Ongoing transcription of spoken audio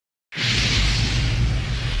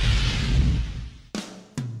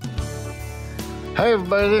Hey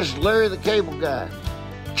everybody, this is Larry the Cable Guy.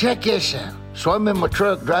 Check this out. So I'm in my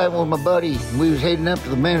truck driving with my buddy, and we was heading up to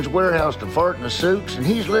the men's warehouse to fart in the suits, and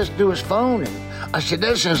he's listening to his phone, and I said,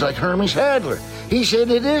 that sounds like Hermie Sadler. He said,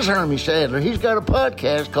 it is Hermie Sadler. He's got a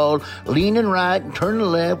podcast called Leaning Right and Turning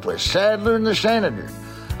Left with Sadler and the Senator.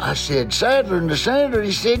 I said, Sadler and the Senator?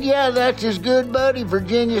 He said, yeah, that's his good buddy,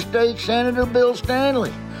 Virginia State Senator Bill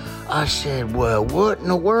Stanley. I said, well, what in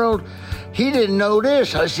the world? He didn't know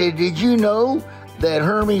this. I said, did you know that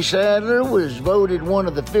Hermie Sadler was voted one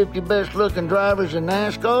of the 50 best looking drivers in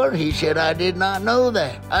NASCAR? He said, I did not know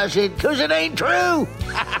that. I said, 'cause it ain't true.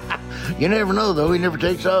 You never know, though. He never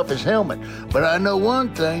takes off his helmet. But I know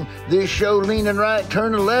one thing, this show Leaning Right,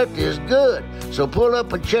 Turning Left is good. So pull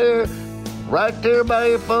up a chair right there by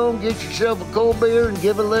your phone, get yourself a cold beer, and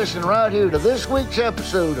give a listen right here to this week's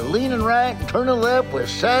episode of Leaning Right and Turning Left with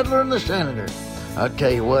Sadler and the Senator. I'll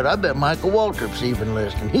tell you what, I bet Michael Waltrip's even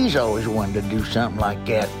listening. He's always wanted to do something like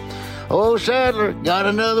that. Oh, Sadler, got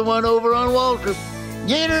another one over on Waltrip.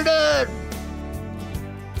 Get her done.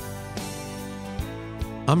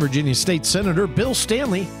 I'm Virginia State Senator Bill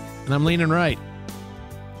Stanley, and I'm leaning right.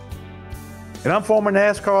 And I'm former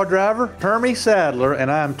NASCAR driver Hermie Sadler,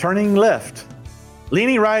 and I'm turning left.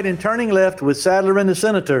 Leaning Right and Turning Left with Sadler and the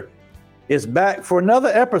Senator is back for another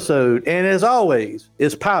episode, and as always,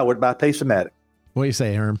 is powered by Pace-O-Matic. What do you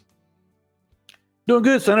say, Herm? Doing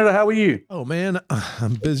good, Senator. How are you? Oh, man,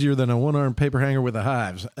 I'm busier than a one-armed paper hanger with the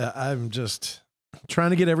hives. I'm just trying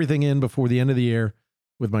to get everything in before the end of the year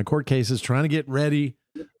with my court cases, trying to get ready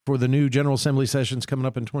for the new General Assembly sessions coming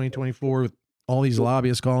up in 2024 with all these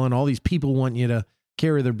lobbyists calling, all these people wanting you to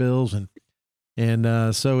carry their bills.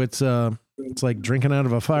 And so it's like drinking out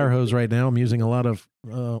of a fire hose right now. I'm using a lot of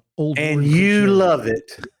old. And you love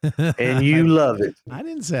it. And you love it. I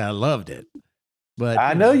didn't say I loved it. But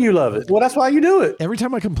I know you love it. Well, that's why you do it. Every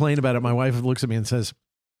time I complain about it, my wife looks at me and says,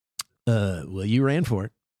 well, you ran for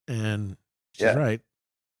it. And she's right.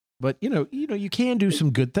 But, you can do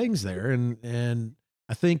some good things there. And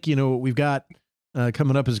I think, what we've got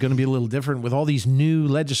coming up is going to be a little different with all these new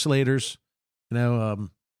legislators.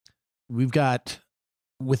 We've got,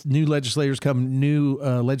 with new legislators come new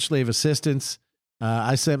legislative assistants.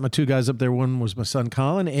 I sent my two guys up there. One was my son,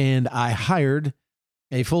 Colin, and I hired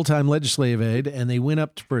a full-time legislative aide, and they went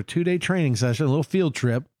up for a 2-day training session, a little field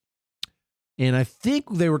trip. And I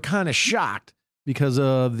think they were kind of shocked because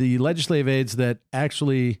of the legislative aides that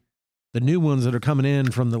actually, the new ones that are coming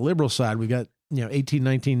in from the liberal side, we got, 18,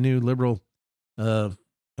 19 new liberal, well,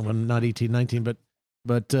 not 18, 19,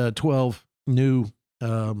 but 12 new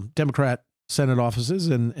Democrat Senate offices,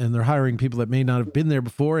 and they're hiring people that may not have been there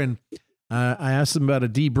before. And I asked them about a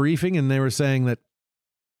debriefing, and they were saying that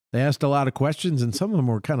they asked a lot of questions, and some of them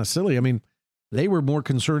were kind of silly. I mean, they were more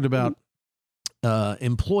concerned about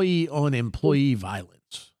employee-on-employee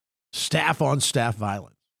violence, staff-on-staff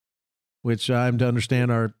violence, which I'm to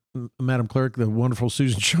understand our Madam Clerk, the wonderful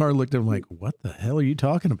Susan Shar, looked at him like, what the hell are you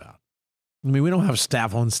talking about? I mean, we don't have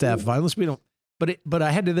staff-on-staff violence. We don't. But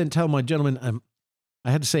I had to then tell my gentleman,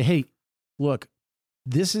 I had to say, hey, look,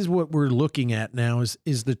 this is what we're looking at now is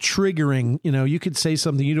the triggering. You could say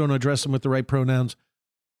something, you don't address them with the right pronouns.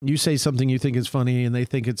 You say something you think is funny and they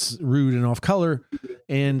think it's rude and off color,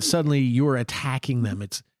 and suddenly you're attacking them.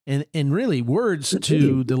 And really words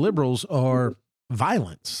to the liberals are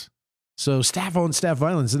violence. So staff on staff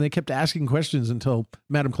violence. And they kept asking questions until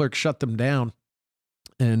Madam Clerk shut them down.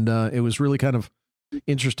 And it was really kind of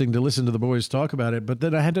interesting to listen to the boys talk about it. But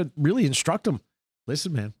then I had to really instruct them.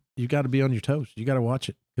 Listen, man, you got to be on your toes. You got to watch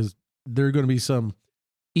it because there are going to be some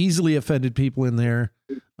easily offended people in there.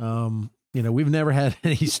 We've never had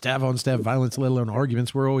any staff-on-staff violence, let alone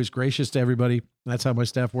arguments. We're always gracious to everybody. That's how my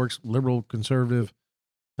staff works, liberal, conservative,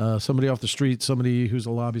 somebody off the street, somebody who's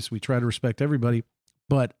a lobbyist. We try to respect everybody.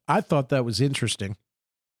 But I thought that was interesting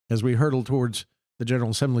as we hurtle towards the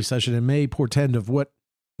General Assembly session and may portend of what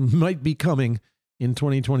might be coming in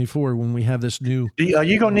 2024 when we have this new. Are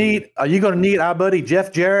you going to need our buddy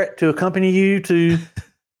Jeff Jarrett to accompany you to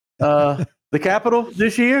the Capitol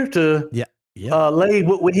this year to lay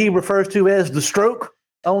what he refers to as the stroke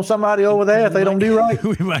on somebody over there if they don't do right?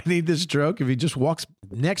 We might need the stroke if he just walks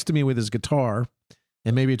next to me with his guitar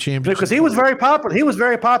and maybe a championship. Because he was very popular. He was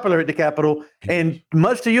very popular at the Capitol, and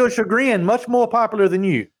much to your chagrin, much more popular than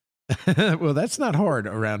you. Well, that's not hard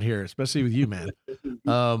around here, especially with you, man.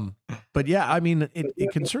 But yeah, I mean,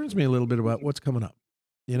 it concerns me a little bit about what's coming up.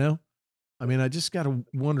 I mean, I just got to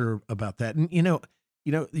wonder about that. And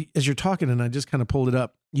as you're talking, and I just kind of pulled it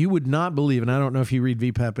up, you would not believe, and I don't know if you read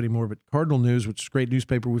VPAP anymore, but Cardinal News, which is a great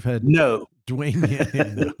newspaper, we've had Dwayne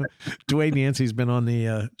Yancey's been on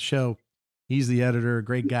the show. He's the editor, a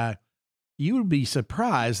great guy. you would be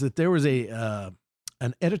surprised that there was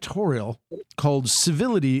an editorial called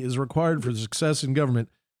 "Civility is Required for Success in Government,"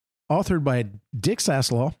 authored by Dick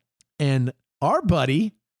Saslaw and our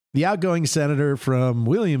buddy, the outgoing senator from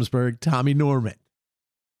Williamsburg, Tommy Norman.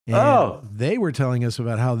 And they were telling us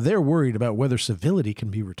about how they're worried about whether civility can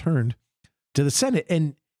be returned to the Senate.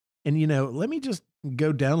 And let me just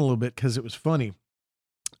go down a little bit because it was funny.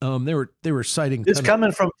 They were citing this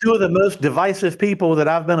coming from two of the most divisive people that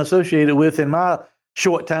I've been associated with in my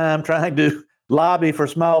short time trying to lobby for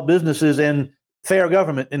small businesses and fair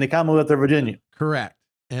government in the Commonwealth of Virginia. Correct.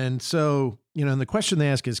 And so, and the question they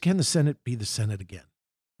ask is, can the Senate be the Senate again?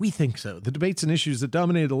 We think so. The debates and issues that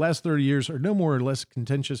dominated the last 30 years are no more or less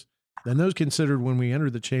contentious than those considered when we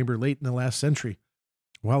entered the chamber late in the last century.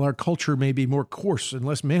 While our culture may be more coarse and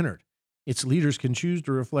less mannered, its leaders can choose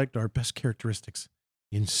to reflect our best characteristics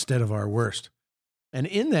instead of our worst. And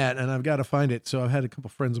in that, and I've got to find it, so I've had a couple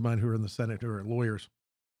friends of mine who are in the Senate who are lawyers.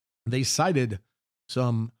 They cited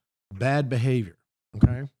some bad behavior,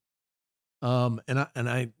 okay?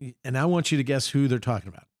 And I want you to guess who they're talking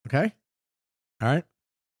about, okay? All right?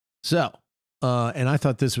 So, and I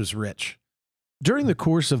thought this was rich. During the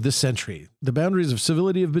course of this century, the boundaries of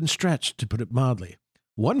civility have been stretched, to put it mildly.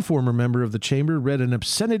 One former member of the chamber read an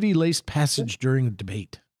obscenity-laced passage during a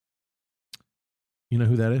debate. You know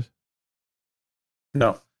who that is?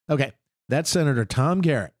 No. Okay. That's Senator Tom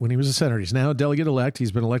Garrett when he was a senator. He's now a delegate-elect.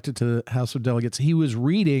 He's been elected to the House of Delegates. He was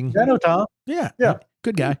reading... I know Tom. Yeah.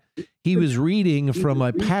 Good guy. He was reading from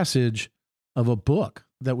a passage of a book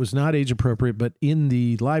that was not age appropriate, but in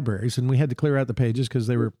the libraries. And we had to clear out the pages because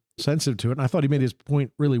they were sensitive to it. And I thought he made his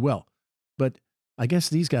point really well. But I guess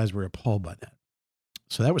these guys were appalled by that.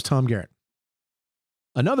 So that was Tom Garrett.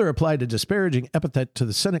 Another applied a disparaging epithet to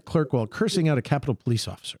the Senate clerk while cursing out a Capitol police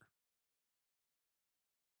officer.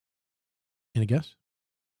 Any guess?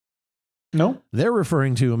 No. They're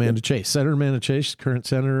referring to Amanda Chase. Senator Amanda Chase, current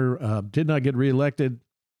senator, did not get reelected.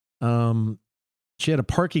 She had a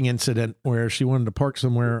parking incident where she wanted to park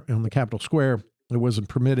somewhere on the Capitol Square. It wasn't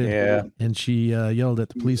permitted. Yeah. And she yelled at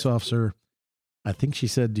the police officer. I think she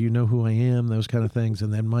said, "Do you know who I am?" Those kind of things.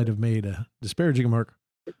 And then might have made a disparaging remark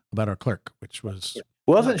about our clerk, which was...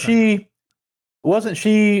 Wasn't she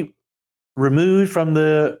removed from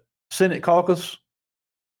the Senate caucus?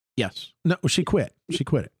 Yes. No, she quit. She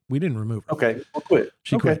quit it. We didn't remove her. Okay. Well, quit.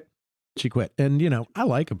 She quit. She quit. And, I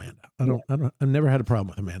like Amanda. I've never had a problem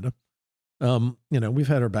with Amanda. We've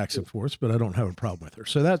had our backs and forths, but I don't have a problem with her.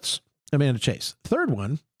 So that's Amanda Chase. Third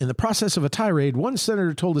one, in the process of a tirade, one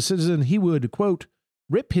senator told a citizen he would, quote,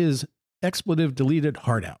 rip his expletive deleted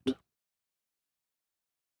heart out.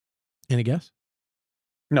 Any guess?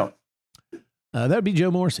 No. That would be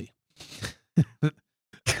Joe Morrissey.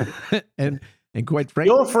 and quite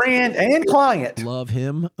frankly, your friend and client. Love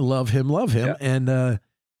him, yeah. And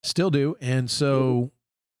still do. And so,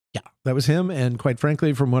 yeah, that was him. And quite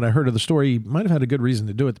frankly, from what I heard of the story, he might have had a good reason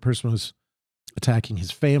to do it. The person was attacking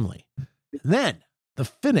his family. And then the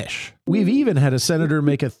finish. We've even had a senator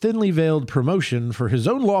make a thinly veiled promotion for his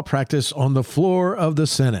own law practice on the floor of the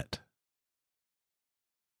Senate.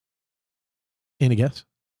 Any guess?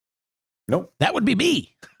 Nope. That would be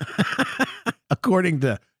me. According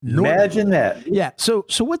to Norton. Imagine that. Yeah. So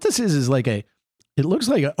what this is like it looks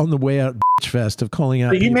like a on the way out bitch fest of calling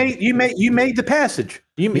out. So you made the passage.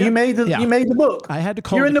 You made the book. I had to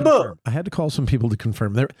call. You're in the book. I had to call some people to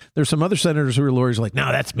confirm. There's some other senators who were lawyers like,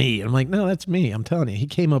 no, that's me. I'm like, no, that's me. I'm telling you. He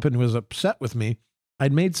came up and was upset with me.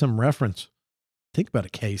 I'd made some reference. Think about a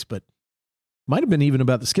case, but might have been even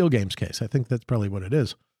about the skill games case. I think that's probably what it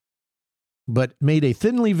is. But made a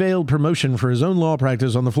thinly veiled promotion for his own law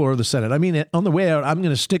practice on the floor of the Senate. I mean, on the way out, I'm going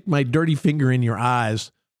to stick my dirty finger in your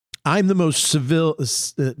eyes. I'm the most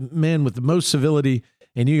man with the most civility,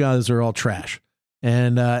 and you guys are all trash.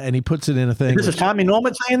 And he puts it in a thing. This is Tommy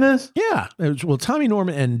Norman saying this? Yeah. Tommy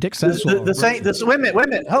Norman and Dick Sassel. Wait a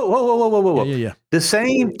minute. Whoa. Yeah. The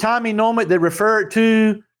same Tommy Norman that referred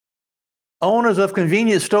to owners of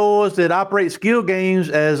convenience stores that operate skill games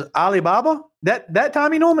as Alibaba? That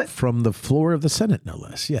Tommy Norman? From the floor of the Senate, no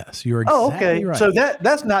less. Yes, you're exactly right. So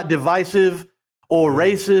that's not divisive or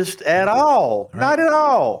racist at all. Right. Not at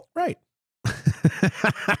all. Right.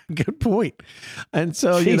 Good point. And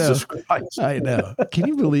so, Jesus Christ. I know. Can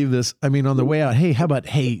you believe this? I mean, on the way out, hey, how about,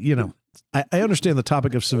 I understand the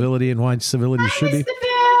topic of civility and why civility should be.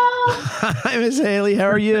 Hi, Miss Haley. How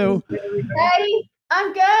are you? Hey,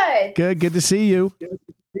 I'm good. Good to see you. Good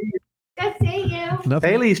to see you.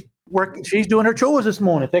 Haley's working. She's doing her chores this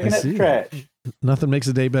morning, taking out the trash. Nothing makes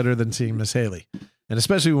a day better than seeing Miss Haley. And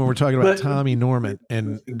especially when we're talking about Tommy Norman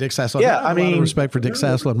and Dick Sassler. Yeah, I have a lot of respect for Dick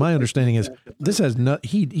Sassler. My understanding is this has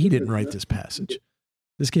he didn't write this passage.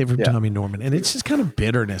 This came from Tommy Norman. And it's just kind of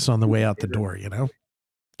bitterness on the way out the door, you know?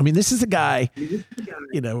 I mean, this is a guy,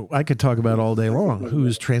 you know, I could talk about all day long,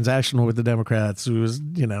 who's transactional with the Democrats, who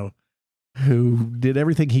did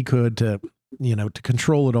everything he could to, you know, to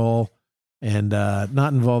control it all and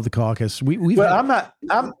not involve the caucus. I'm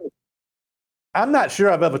not sure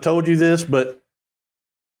I've ever told you this, but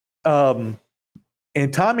and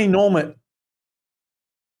Tommy Norman,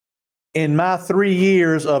 in my 3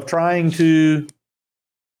 years of trying to,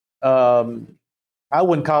 I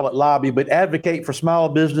wouldn't call it lobby, but advocate for small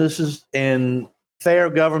businesses and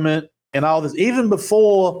fair government and all this, even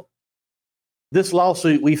before this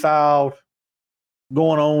lawsuit we filed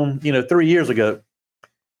going on, 3 years ago,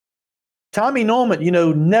 Tommy Norman,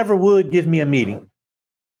 never would give me a meeting.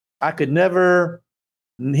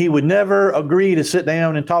 He would never agree to sit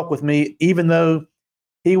down and talk with me, even though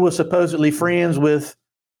he was supposedly friends with,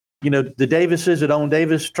 the Davises that own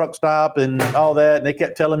Davis Truck Stop and all that. And they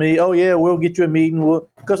kept telling me, oh, yeah, we'll get you a meeting.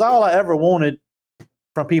 Because all I ever wanted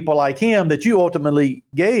from people like him that you ultimately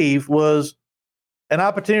gave was an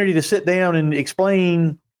opportunity to sit down and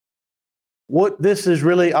explain what this is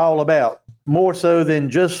really all about, more so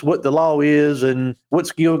than just what the law is and what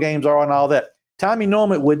skill games are and all that. Tommy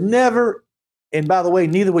Norman would never, and by the way,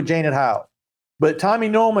 neither would Janet Howe, but Tommy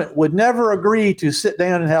Norman would never agree to sit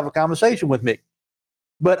down and have a conversation with me.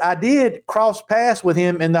 But I did cross paths with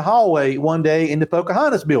him in the hallway one day in the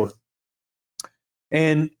Pocahontas building.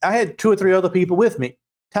 And I had 2 or 3 other people with me.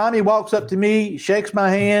 Tommy walks up to me, shakes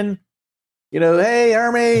my hand, hey,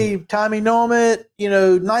 Hermie, Tommy Norman,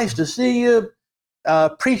 nice to see you.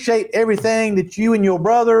 Appreciate everything that you and your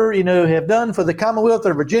brother, have done for the Commonwealth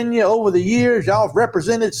of Virginia over the years. Y'all have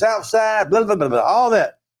represented Southside, blah, blah, blah, blah, all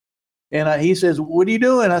that. And he says, what are you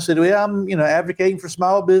doing? I said, well, I'm, advocating for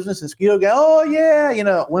small business and skill guy. Oh, yeah,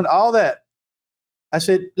 when all that. I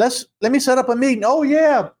said, let me set up a meeting. Oh,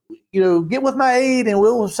 yeah, get with my aide and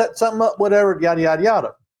we'll set something up, whatever, yada, yada,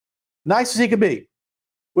 yada. Nice as he could be.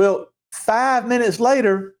 Well, 5 minutes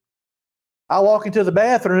later, I walk into the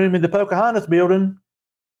bathroom in the Pocahontas building,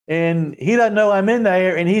 and he doesn't know I'm in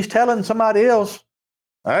there, and he's telling somebody else,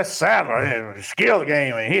 that's Sadler, skill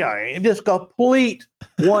game. And just complete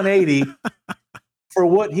 180 for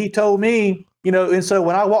what he told me, And so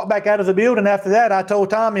when I walked back out of the building after that, I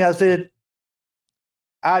told Tommy, I said,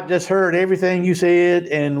 I just heard everything you said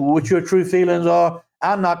and what your true feelings are.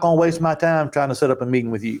 I'm not going to waste my time trying to set up a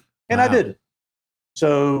meeting with you. And I didn't.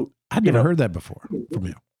 So I'd never heard that before from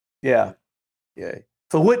you. Yeah. Yeah.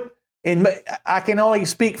 And I can only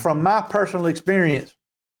speak from my personal experience.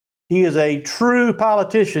 He is a true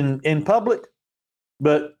politician in public,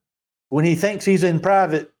 but when he thinks he's in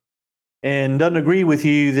private and doesn't agree with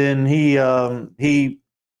you, then he's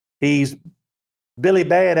Billy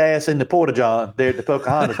Badass in the Porta-John there at the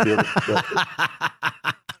Pocahontas building.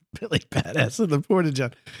 Billy Badass in the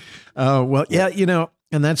Porta-John. Well, yeah,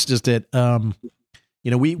 and that's just it.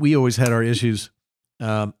 We always had our issues.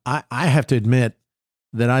 I have to admit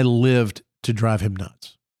that I lived to drive him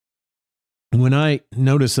nuts. When I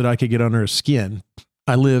noticed that I could get under his skin,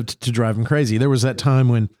 I lived to drive him crazy. There was that time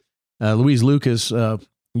when Louise Lucas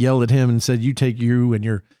yelled at him and said, you take you and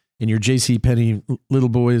your JCPenney little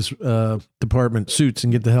boys department suits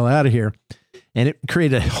and get the hell out of here. And it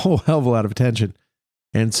created a whole hell of a lot of attention.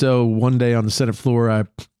 And so one day on the Senate floor,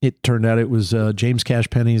 it turned out it was James Cash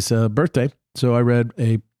Penney's birthday. So I read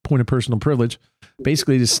a point of personal privilege,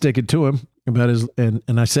 basically to stick it to him about his,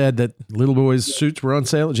 and I said that little boys' suits were on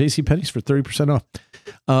sale at JCPenney's for 30%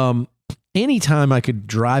 off. Anytime I could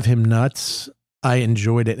drive him nuts, I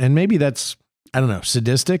enjoyed it. And maybe that's, I don't know,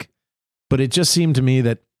 sadistic, but it just seemed to me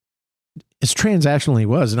that as transactional he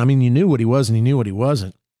was, and I mean, you knew what he was and you knew what he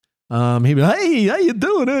wasn't. He'd be like, hey, how you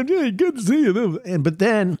doing? Yeah, good to see you. But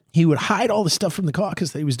then he would hide all the stuff from the caucus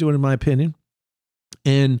that he was doing, in my opinion.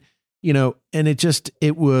 And, and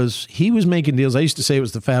he was making deals. I used to say it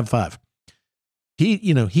was the Fab Five.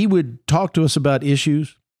 He would talk to us about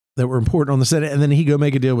issues that were important on the Senate, and then he'd go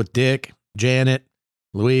make a deal with Dick, Janet,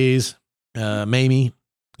 Louise, Mamie.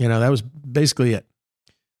 That was basically it.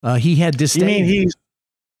 He had disdain. You mean he's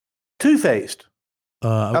two-faced?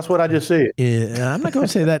 That's what I just said. I'm not going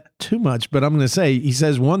to say that too much, but I'm going to say he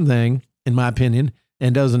says one thing, in my opinion,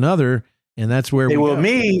 and does another, and that's where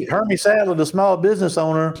Hermie Sadler, the small business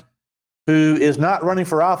owner, who is not running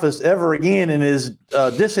for office ever again and is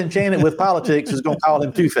disenchanted with politics, is going to call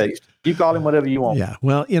him two-faced. You call him whatever you want. Yeah.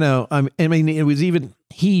 Well, I mean, it was even,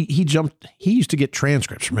 he used to get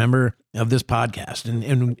transcripts, remember, of this podcast.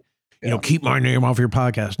 And keep my name off your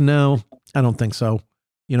podcast. No, I don't think so.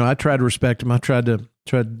 I tried to respect him. I tried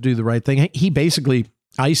to do the right thing. He basically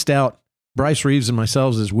iced out Bryce Reeves and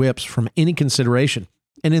myself as whips from any consideration.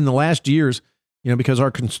 And in the last years, because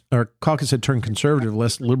our caucus had turned conservative,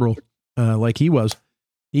 less liberal, like he was,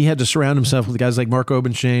 he had to surround himself with guys like Mark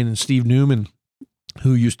Obenshain and Steve Newman,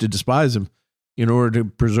 who used to despise him, in order to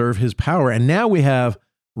preserve his power. And now we have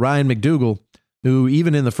Ryan McDougal, who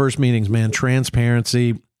even in the first meetings, man,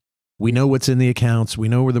 transparency, we know what's in the accounts, we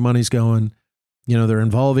know where the money's going. They're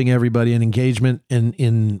involving everybody in engagement and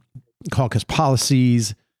in caucus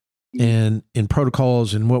policies and in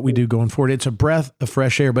protocols and what we do going forward. It's a breath of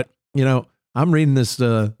fresh air. But, I'm reading this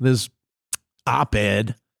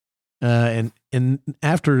op-ed and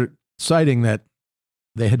after citing that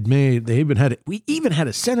we even had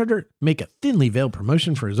a senator make a thinly veiled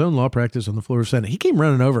promotion for his own law practice on the floor of Senate. He came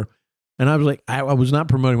running over and I was like, I was not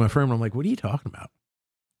promoting my firm. I'm like, what are you talking about?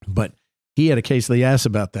 But he had a case of the ass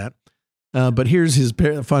about that. But here's his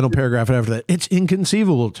final paragraph after that. It's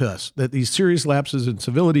inconceivable to us that these serious lapses in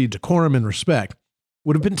civility, decorum, and respect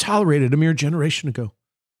would have been tolerated a mere generation ago.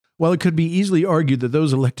 While it could be easily argued that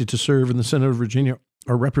those elected to serve in the Senate of Virginia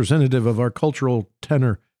are representative of our cultural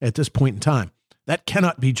tenor at this point in time, that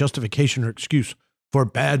cannot be justification or excuse for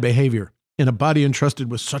bad behavior in a body entrusted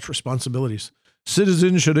with such responsibilities.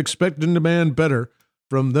 Citizens should expect and demand better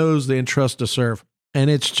from those they entrust to serve. And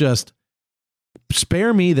it's just,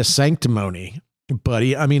 spare me the sanctimony,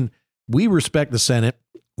 buddy. I mean, we respect the Senate.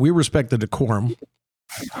 We respect the decorum.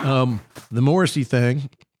 The Morrissey thing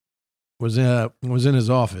was in his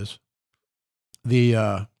office.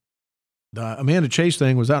 The Amanda Chase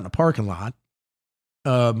thing was out in a parking lot.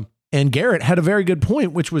 And Garrett had a very good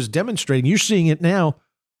point, which was demonstrating, you're seeing it now,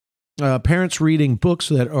 parents reading books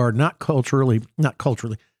that are not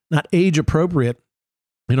age appropriate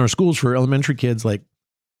in our schools for elementary kids, like,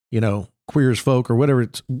 Queer as Folk or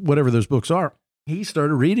whatever those books are. He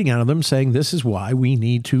started reading out of them saying, this is why we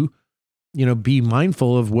need to, be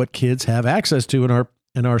mindful of what kids have access to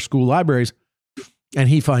in our school libraries. And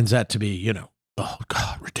he finds that to be, oh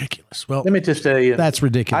God, ridiculous. Well, let me just tell you, that's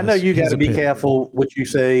ridiculous. I know you got to be careful what you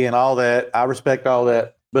say and all that. I respect all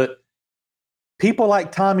that. But people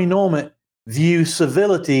like Tommy Norman view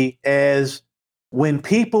civility as when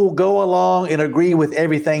people go along and agree with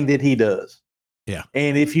everything that he does. Yeah.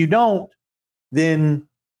 And if you don't, then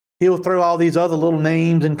he'll throw all these other little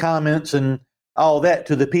names and comments and all that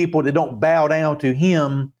to the people that don't bow down to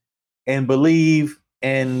him and believe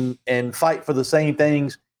and fight for the same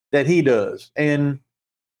things that he does. And,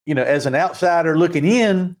 as an outsider looking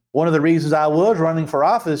in, one of the reasons I was running for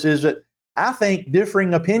office is that I think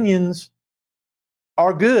differing opinions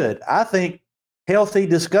are good. I think healthy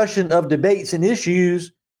discussion of debates and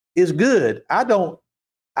issues is good.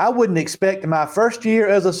 I wouldn't expect my first year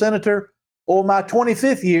as a senator or my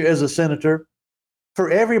 25th year as a senator for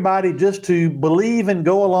everybody just to believe and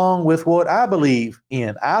go along with what I believe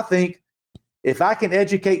in. I think if I can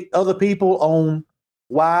educate other people on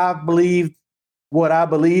why I believe what I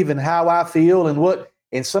believe and how I feel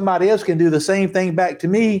and somebody else can do the same thing back to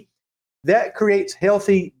me, that creates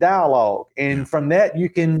healthy dialogue. And from that, you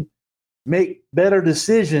can make better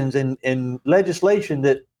decisions and legislation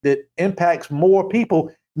that impacts more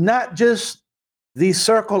people, not just the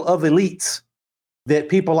circle of elites that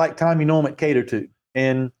people like Tommy Norman cater to.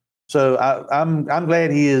 And so I'm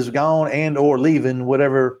glad he is gone and or leaving,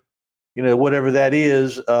 whatever that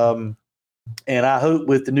is. And I hope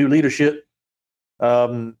with the new leadership,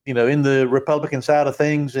 in the Republican side of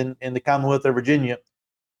things in the Commonwealth of Virginia,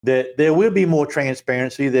 that there will be more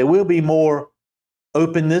transparency, there will be more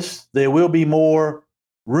openness, there will be more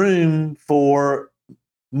room for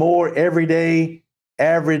more everyday,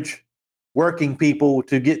 average working people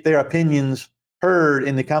to get their opinions heard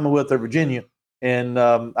in the Commonwealth of Virginia. And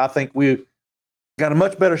I think we've got a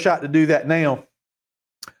much better shot to do that now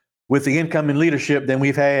with the incoming leadership than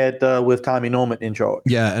we've had with Tommy Norman in charge.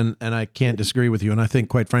 Yeah, and I can't disagree with you. And I think,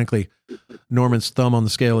 quite frankly, Norman's thumb on the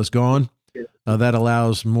scale is gone. That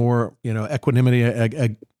allows more,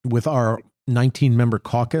 equanimity with our 19-member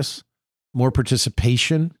caucus, more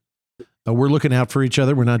participation. We're looking out for each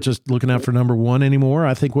other. We're not just looking out for number one anymore.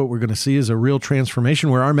 I think what we're going to see is a real transformation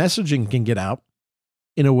where our messaging can get out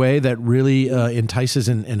in a way that really entices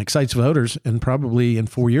and excites voters, and probably in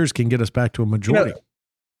 4 years can get us back to a majority.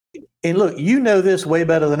 And look, this way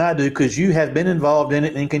better than I do because you have been involved in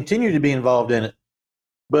it and continue to be involved in it.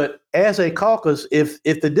 But as a caucus, if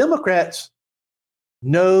the Democrats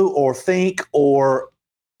know or think or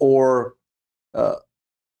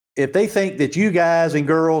if they think that you guys and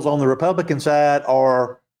girls on the Republican side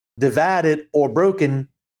are divided or broken,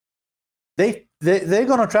 they they're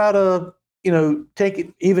going to try to,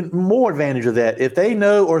 take even more advantage of that. If they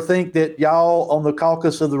know or think that y'all on the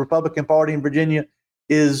caucus of the Republican Party in Virginia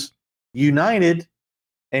is united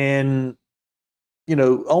and,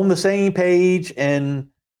 on the same page and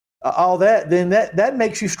all that, then that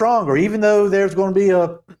makes you stronger, even though there's going to be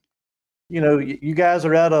you guys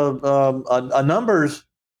are at a numbers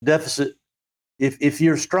deficit. If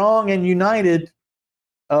you're strong and united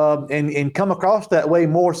and come across that way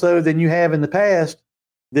more so than you have in the past,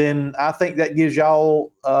 then I think that gives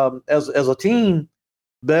y'all as a team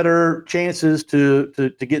better chances to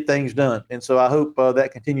get things done. And so I hope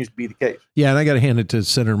that continues to be the case. Yeah, and I got to hand it to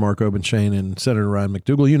Senator Mark Obenshain and Senator Ryan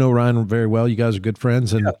McDougal. You know Ryan very well. You guys are good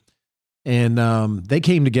friends, and they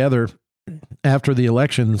came together after the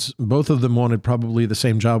elections. Both of them wanted probably the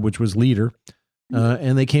same job, which was leader,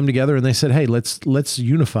 and they came together and they said, "Hey, let's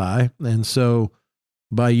unify." And so,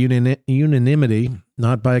 by unanimity,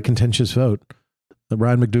 not by a contentious vote,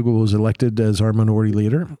 Ryan McDougal was elected as our minority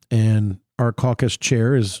leader, and our caucus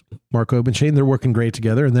chair is Mark Obenshain. They're working great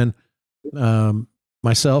together. And then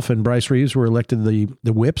myself and Bryce Reeves were elected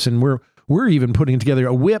the whips, and we're even putting together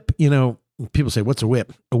a whip. People say, "What's a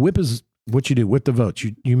whip?" A whip is what you do with the votes.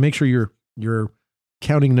 You make sure you're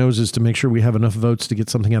counting noses to make sure we have enough votes to get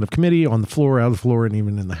something out of committee, on the floor, out of the floor, and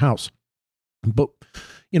even in the House. But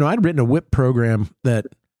I'd written a whip program that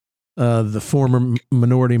the former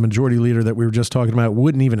majority leader that we were just talking about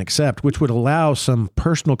wouldn't even accept, which would allow some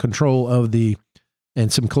personal control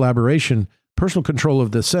and some collaboration, personal control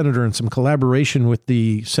of the senator and some collaboration with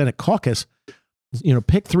the Senate caucus.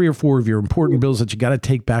 Pick 3 or 4 of your important bills that you got to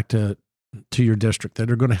take back to your district that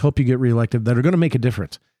are going to help you get reelected, that are going to make a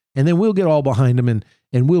difference. And then we'll get all behind them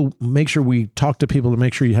and we'll make sure we talk to people to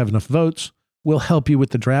make sure you have enough votes. We'll help you with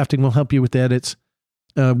the drafting. We'll help you with the edits.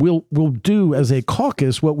 We'll do as a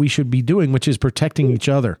caucus what we should be doing, which is protecting each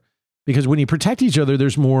other. Because when you protect each other,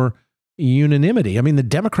 there's more unanimity. I mean, the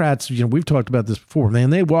Democrats, we've talked about this before, man,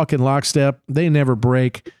 they walk in lockstep. They never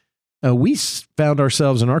break. We found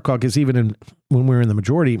ourselves in our caucus, even when we were in the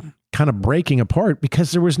majority, kind of breaking apart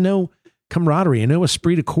because there was no camaraderie and no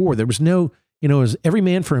esprit de corps. There was no, it was every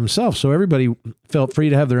man for himself. So everybody felt free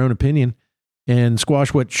to have their own opinion and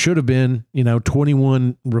squash what should have been,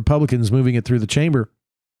 21 Republicans moving it through the chamber.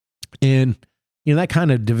 And, that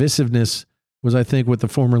kind of divisiveness was, I think, what the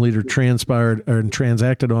former leader transpired or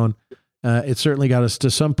transacted on. It certainly got us to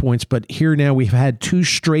some points, but here now we've had two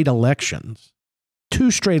straight elections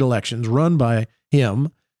run by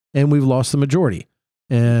him, and we've lost the majority.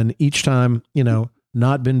 And each time,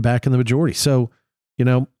 not been back in the majority. So,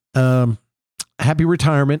 happy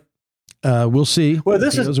retirement. We'll see. Well,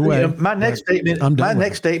 this is my next statement. My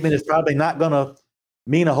next statement is probably not going to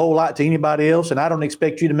mean a whole lot to anybody else, and I don't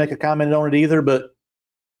expect you to make a comment on it either. But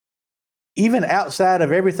even outside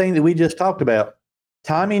of everything that we just talked about,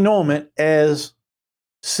 Tommy Norment as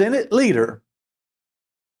Senate leader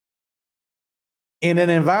in an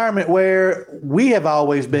environment where we have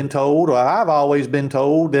always been told, or I've always been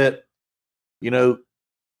told, that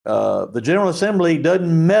the General Assembly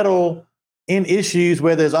doesn't meddle in issues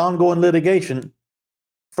where there's ongoing litigation.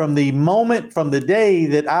 From the day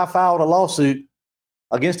that I filed a lawsuit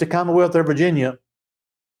against the Commonwealth of Virginia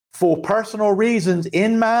for personal reasons,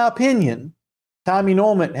 in my opinion, Tommy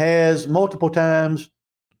Norment has multiple times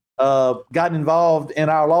gotten involved in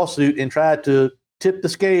our lawsuit and tried to tip the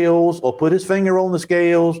scales or put his finger on the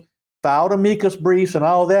scales, filed amicus briefs and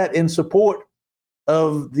all that in support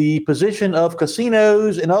of the position of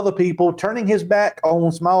casinos and other people, turning his back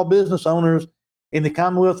on small business owners in the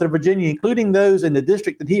Commonwealth of Virginia, including those in the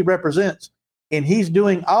district that he represents. And he's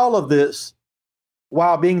doing all of this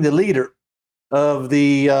while being the leader of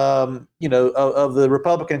the, of the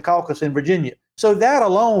Republican caucus in Virginia. So that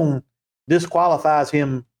alone disqualifies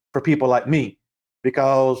him for people like me,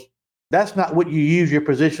 because that's not what you use your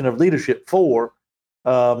position of leadership for.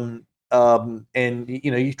 And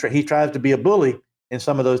he tries to be a bully in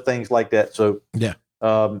some of those things like that. So yeah,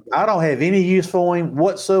 I don't have any use for him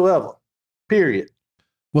whatsoever. Period.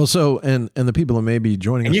 Well, so and the people that may be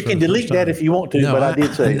joining us, you can delete that if you want to, but I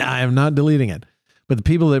did say I am not deleting it. But the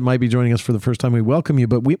people that might be joining us for the first time, we welcome you.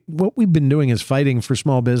 But what we've been doing is fighting for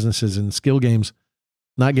small businesses and skill games,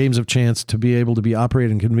 not games of chance, to be able to be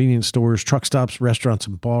operated in convenience stores, truck stops, restaurants,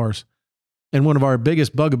 and bars. And one of our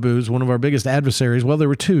biggest bugaboos, one of our biggest adversaries, well, there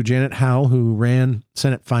were two. Janet Howell, who ran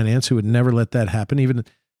Senate Finance, who would never let that happen, even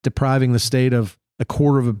depriving the state of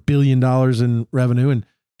 $250 million in revenue and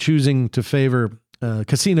choosing to favor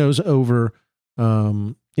casinos over,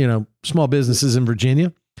 small businesses in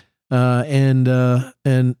Virginia. And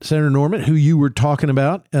Senator Norment, who you were talking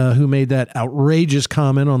about, who made that outrageous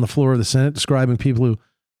comment on the floor of the Senate, describing people who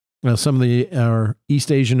some of our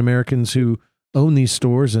East Asian Americans who own these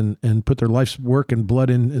stores and put their life's work and blood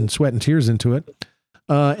and sweat and tears into it.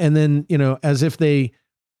 And then, as if they,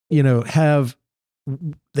 they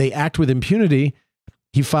act with impunity.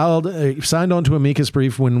 He signed on to amicus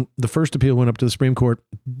brief when the first appeal went up to the Supreme Court.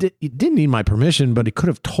 He didn't need my permission, but he could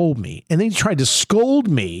have told me. And then he tried to scold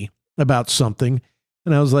me about something.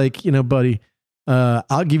 And I was like, buddy,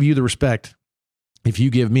 I'll give you the respect. If you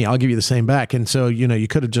give me, I'll give you the same back. And so, you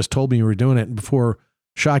could have just told me you were doing it before,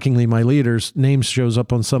 shockingly, my leader's name shows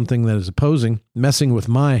up on something that is opposing, messing with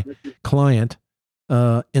my client.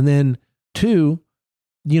 And then 2,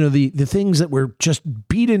 the things that were just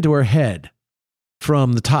beat into our head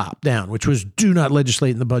from the top down, which was do not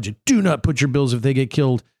legislate in the budget. Do not put your bills if they get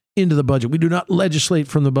killed into the budget. We do not legislate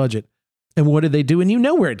from the budget. And what did they do? And you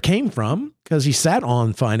know where it came from because he sat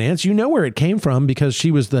on finance. You know where it came from because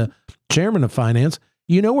she was the chairman of finance.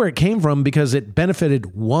 You know where it came from because it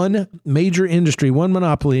benefited one major industry, one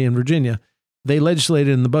monopoly in Virginia. They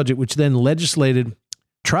legislated in the budget, which then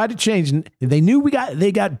tried to change. They knew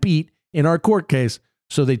they got beat in our court case.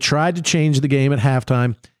 So they tried to change the game at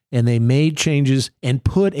halftime. And they made changes and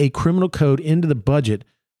put a criminal code into the budget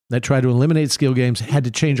that tried to eliminate skill games, had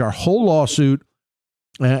to change our whole lawsuit,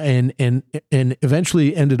 and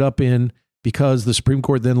eventually ended up in, because the Supreme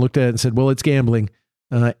Court then looked at it and said, well, it's gambling,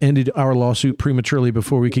 ended our lawsuit prematurely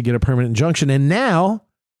before we could get a permanent injunction. And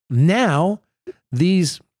now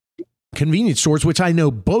these convenience stores, which I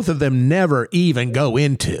know both of them never even go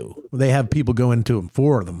into, they have people go into them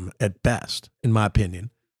for them at best, in my opinion.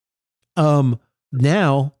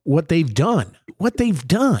 Now, what they've done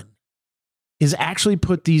is actually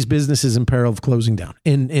put these businesses in peril of closing down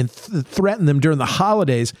and threaten them during the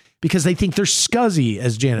holidays because they think they're scuzzy,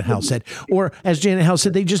 as Janet Howe said. Or as Janet Howe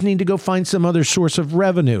said, they just need to go find some other source of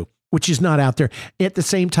revenue, which is not out there. At the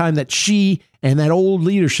same time that she and that old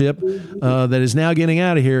leadership that is now getting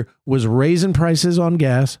out of here was raising prices on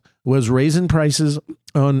gas, was raising prices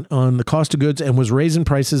on the cost of goods, and was raising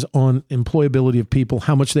prices on employability of people,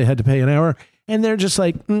 how much they had to pay an hour. And they're just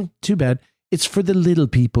like, too bad. It's for the little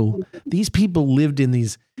people. These people lived in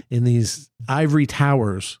these ivory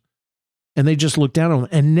towers, and they just looked down on them.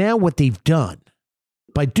 And now what they've done,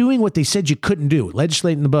 by doing what they said you couldn't do,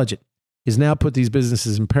 legislating the budget, is now put these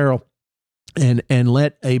businesses in peril and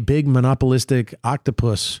let a big monopolistic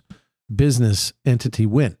octopus business entity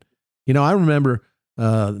win. I remember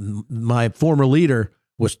my former leader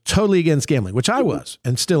was totally against gambling, which I was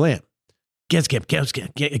and still am.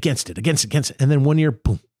 Against it. And then one year,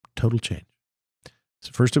 boom, total change.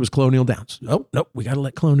 So first it was Colonial Downs. Oh, no, we got to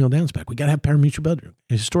let Colonial Downs back. We got to have pari-mutuel bet,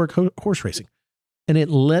 historic horse racing. And it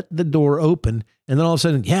let the door open. And then all of a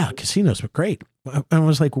sudden, yeah, casinos were great. I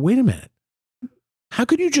was like, wait a minute. How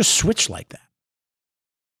could you just switch like that?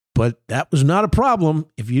 But that was not a problem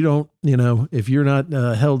if you don't, if you're not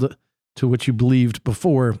held to what you believed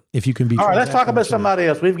before, if you can be. All right, let's talk about somebody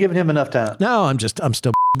else. We've given him enough time. No, I'm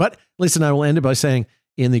still. But listen, I will end it by saying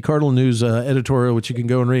in the Cardinal News editorial, which you can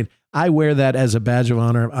go and read, I wear that as a badge of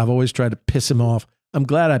honor. I've always tried to piss him off. I'm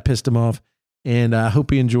glad I pissed him off. And I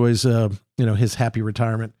hope he enjoys, his happy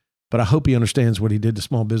retirement. But I hope he understands what he did to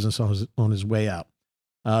small business on his way out.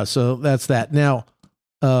 So that's that. Now,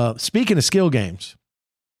 speaking of skill games,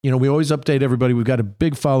 we always update everybody. We've got a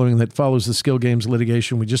big following that follows the skill games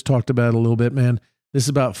litigation. We just talked about it a little bit, man. This is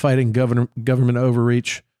about fighting government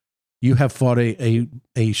overreach. You have fought a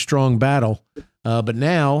strong battle. But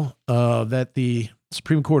now that the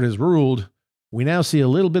Supreme Court has ruled, we now see a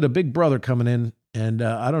little bit of Big Brother coming in. And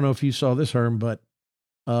I don't know if you saw this, Herm, but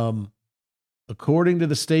according to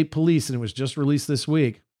the state police, and it was just released this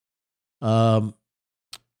week, anyone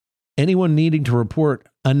needing to report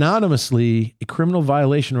anonymously a criminal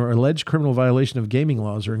violation or alleged criminal violation of gaming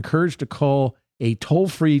laws are encouraged to call a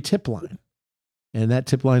toll-free tip line. And that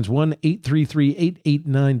tip line is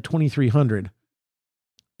 1-833-889-2300.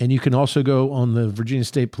 And you can also go on the Virginia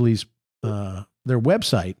State Police, their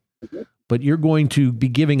website, but you're going to be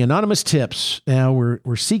giving anonymous tips. Now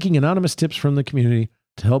we're seeking anonymous tips from the community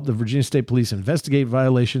to help the Virginia State Police investigate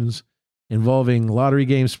violations involving lottery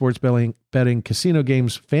games, sports betting, casino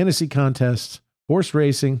games, fantasy contests, horse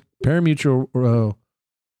racing, pari-mutuel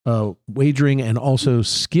wagering, and also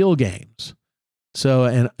skill games.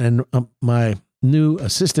 So, and my new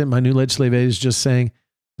assistant, my new legislative aide, is just saying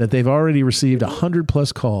that they've already received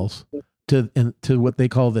 100+ calls to what they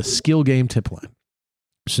call the skill game tip line.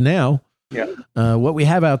 So now, what we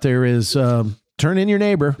have out there is turn in your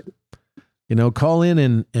neighbor, call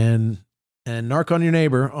in and narc on your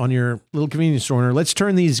neighbor on your little convenience store owner. Let's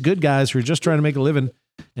turn these good guys who are just trying to make a living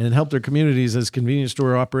and help their communities as convenience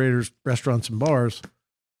store operators, restaurants, and bars.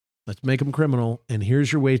 Let's make them criminal. And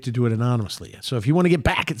here's your way to do it anonymously. So if you want to get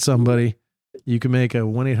back at somebody, you can make a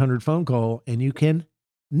 1-800 phone call and you can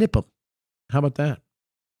nip them. How about that?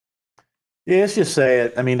 Yeah, it's just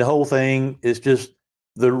sad. I mean, the whole thing is just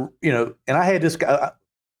and I had this guy,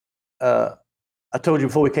 I told you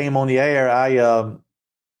before we came on the air,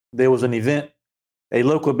 there was an event, a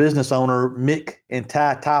local business owner, Mick and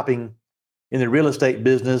Ty Topping, in the real estate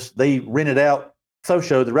business. They rented out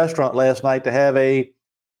Fosho, the restaurant, last night to have a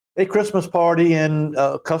Christmas party and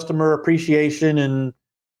customer appreciation. And,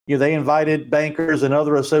 they invited bankers and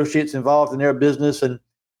other associates involved in their business. And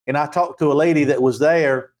I talked to a lady that was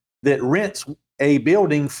there that rents a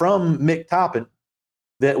building from Mick Topping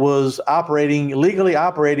that was legally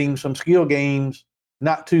operating some skill games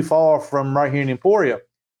not too far from right here in Emporia.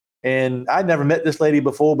 And I'd never met this lady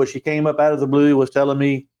before, but she came up out of the blue, was telling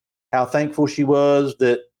me how thankful she was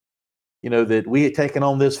that, that we had taken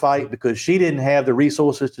on this fight because she didn't have the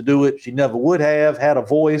resources to do it. She never would have had a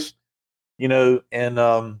voice, but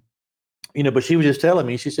she was just telling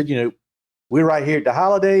me, she said, we're right here at the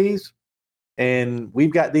holidays and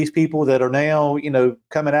we've got these people that are now,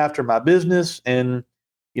 coming after my business and,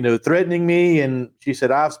 threatening me. And she said,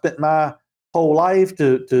 I've spent my whole life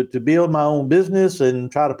to build my own business and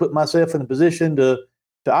try to put myself in a position to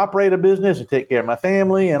operate a business and take care of my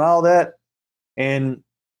family and all that. And,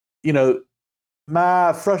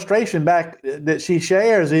 my frustration back that she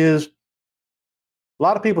shares is a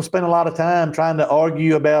lot of people spend a lot of time trying to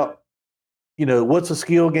argue about, what's a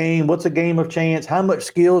skill game? What's a game of chance? How much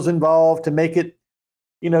skill's involved to make it,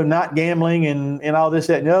 not gambling and all this,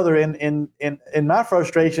 that, and the other. And my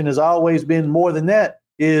frustration has always been more than that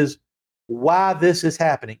is why this is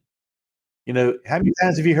happening. How many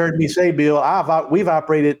times have you heard me say, Bill, we've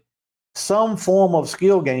operated some form of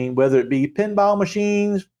skill game, whether it be pinball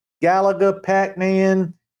machines, Galaga,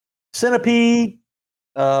 Pac-Man, Centipede,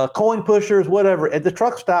 coin pushers, whatever, at the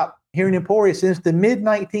truck stop here in Emporia since the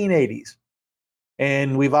mid-1980s.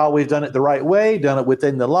 And we've always done it the right way, done it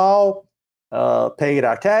within the law, paid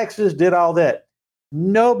our taxes, did all that.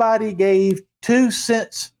 Nobody gave 2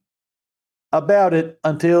 cents about it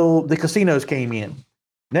until the casinos came in.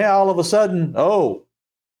 Now, all of a sudden,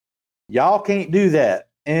 y'all can't do that.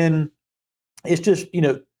 And it's just,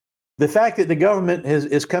 the fact that the government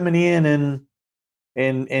is coming in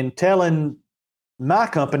and telling my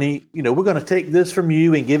company, we're going to take this from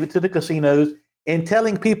you and give it to the casinos, and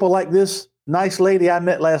telling people like this nice lady I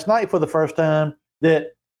met last night for the first time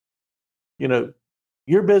that,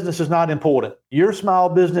 your business is not important. Your small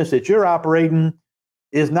business that you're operating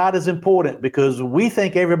is not as important because we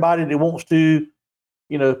think everybody that wants to,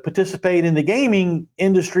 participate in the gaming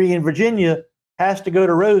industry in Virginia has to go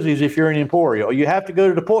to Rosie's if you're in Emporia, or you have to go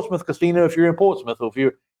to the Portsmouth Casino if you're in Portsmouth, or if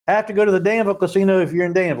you have to go to the Danville Casino if you're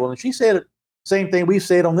in Danville. And she said the same thing we've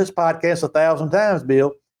said on this podcast 1,000 times,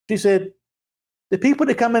 Bill. She said, the people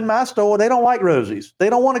that come in my store, they don't like Rosie's. They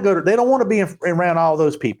don't want to go to, they don't want to be around all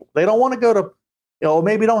those people. They don't want to go to,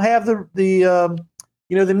 maybe don't have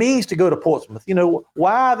the means to go to Portsmouth.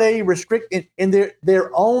 Why are they restricting? And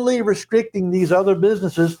they're only restricting these other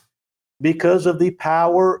businesses because of the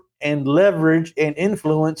power and leverage and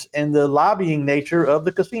influence and the lobbying nature of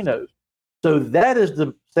the casinos. So that is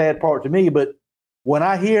the sad part to me. But when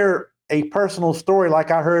I hear a personal story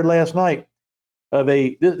like I heard last night of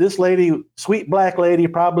this lady, sweet black lady,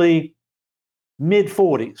 probably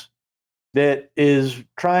mid-40s, that is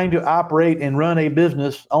trying to operate and run a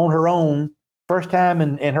business on her own, first time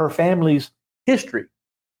in her family's history,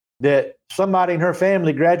 that somebody in her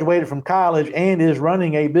family graduated from college and is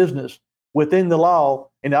running a business within the law.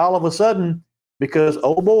 And all of a sudden, because,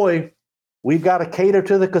 oh boy, we've got to cater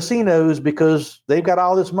to the casinos because they've got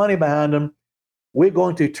all this money behind them, we're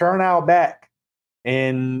going to turn our back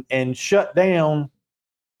and shut down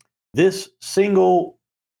this single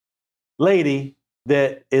lady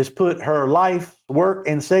that has put her life, work,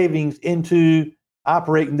 and savings into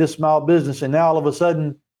operating this small business. And now all of a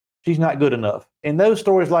sudden, she's not good enough. And those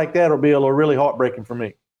stories like that, Bill, are really heartbreaking for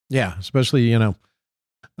me. Yeah, especially,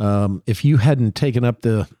 if you hadn't taken up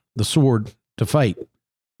the sword to fight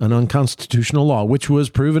an unconstitutional law, which was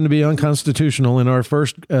proven to be unconstitutional in our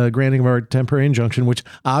first granting of our temporary injunction, which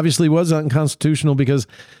obviously was unconstitutional because,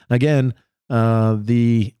 again,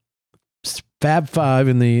 the Fab Five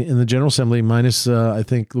in the General Assembly, minus I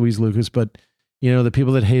think Louise Lucas, but the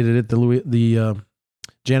people that hated it, the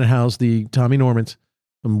Janet House, the Tommy Normans,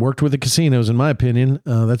 worked with the casinos, in my opinion.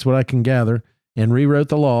 That's what I can gather, and rewrote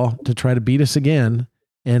the law to try to beat us again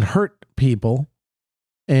and hurt people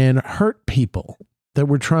that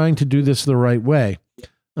were trying to do this the right way.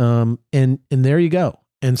 And there you go.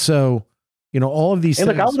 And so, all of these things.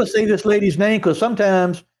 Look, I want to say this lady's name because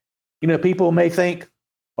sometimes people may think,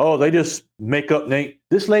 oh, they just make up name.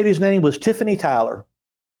 This lady's name was Tiffany Tyler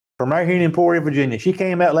from right here in Emporia, Virginia. She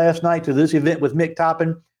came out last night to this event with Mick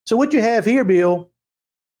Toppin. So what you have here, Bill,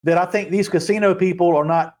 that I think these casino people are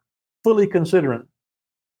not fully considering.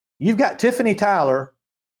 You've got Tiffany Tyler,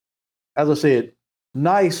 as I said,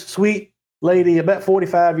 nice, sweet lady, about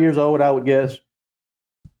 45 years old, I would guess,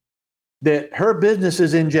 that her business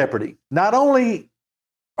is in jeopardy. Not only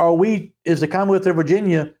are we, as the Commonwealth of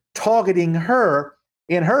Virginia, targeting her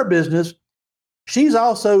in her business, she's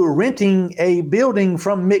also renting a building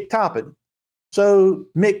from Mick Toppin. So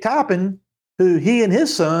Mick Toppin, who he and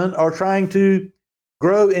his son are trying to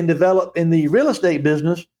grow and develop in the real estate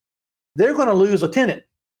business, they're going to lose a tenant.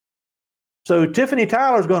 So Tiffany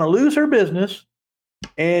Tyler is going to lose her business,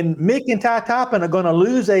 and Mick and Ty Toppin are going to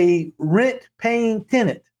lose a rent-paying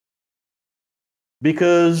tenant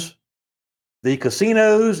because the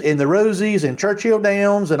casinos and the Rosies and Churchill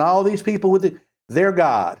Downs and all these people with it, they're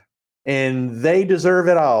God, and they deserve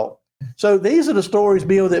it all. So these are the stories,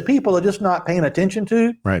 Bill, that people are just not paying attention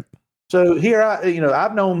to. Right. So here,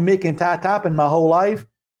 I've known Mick and Ty Toppin my whole life.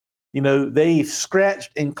 They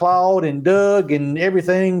scratched and clawed and dug and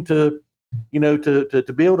everything to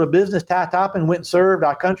build a business. Ty Toppin went and served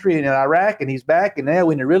our country in Iraq, and he's back, and now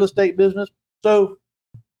we're in the real estate business. So,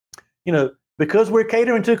 because we're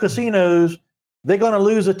catering to casinos, they're going to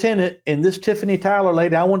lose a tenant. And this Tiffany Tyler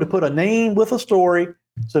lady, I wanted to put a name with a story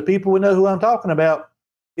so people would know who I'm talking about,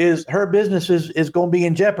 is her business is going to be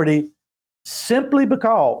in jeopardy simply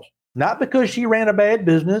because, not because she ran a bad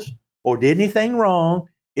business or did anything wrong.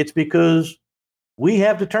 It's because we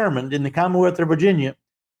have determined in the Commonwealth of Virginia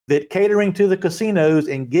that catering to the casinos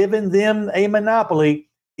and giving them a monopoly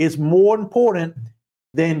is more important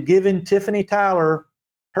than giving Tiffany Tyler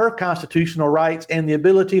her constitutional rights and the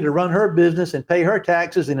ability to run her business and pay her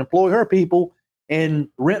taxes and employ her people and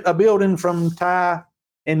rent a building from Ty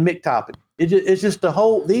and Mick Toppin. It's just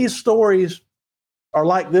these stories are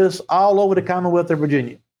like this all over the Commonwealth of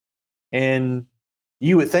Virginia. And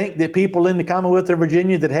you would think that people in the Commonwealth of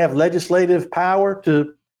Virginia that have legislative power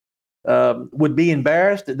would be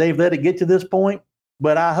embarrassed that they've let it get to this point.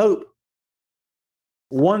 But I hope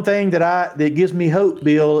one thing that gives me hope,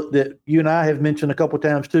 Bill, that you and I have mentioned a couple of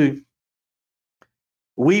times too.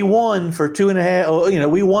 We won for 2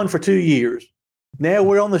 years. Now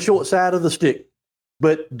we're on the short side of the stick.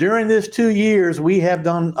 But during this 2 years, we have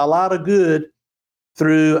done a lot of good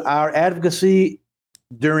through our advocacy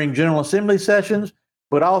during General Assembly sessions,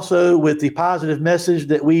 but also with the positive message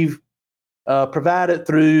that we've provided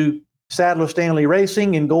through Sadler Stanley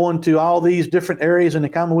Racing and going to all these different areas in the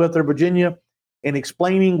Commonwealth of Virginia and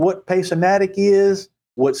explaining what Pace-O-Matic is,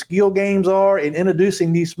 what skill games are, and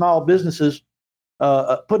introducing these small businesses,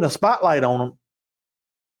 putting a spotlight on them.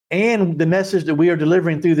 And the message that we are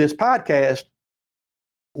delivering through this podcast,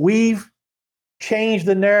 we've changed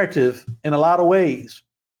the narrative in a lot of ways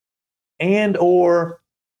and or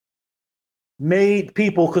made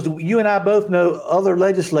people, because you and I both know other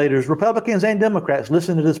legislators, Republicans and Democrats,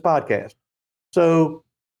 listen to this podcast. So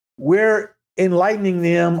we're enlightening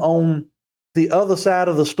them on the other side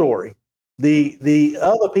of the story, the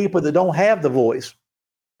other people that don't have the voice.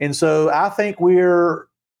 And so I think we're,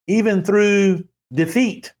 even through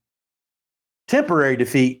defeat, temporary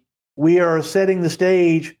defeat, we are setting the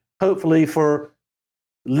stage, hopefully, for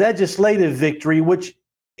legislative victory, which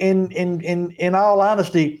in all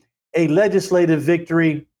honesty, a legislative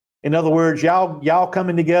victory, in other words, y'all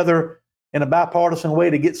coming together in a bipartisan way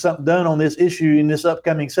to get something done on this issue in this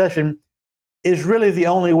upcoming session, is really the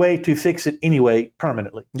only way to fix it anyway,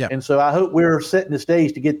 permanently. Yeah. And so I hope we're setting the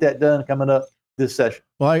stage to get that done coming up this session.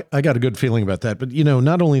 Well, I got a good feeling about that. But,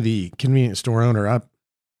 not only the convenience store owner,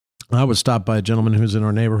 I was stopped by a gentleman who's in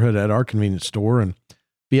our neighborhood at our convenience store, and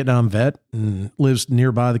Vietnam vet, and lives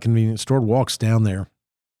nearby the convenience store, walks down there.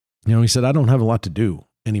 He said, I don't have a lot to do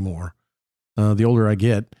anymore. The older I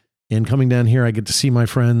get, and coming down here, I get to see my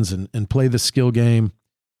friends and play the skill game.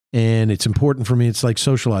 And it's important for me. It's like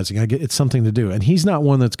socializing. It's something to do. And he's not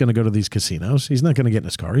one that's going to go to these casinos. He's not going to get in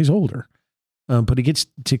his car. He's older. But he gets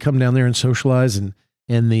to come down there and socialize, and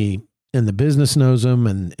the business knows him,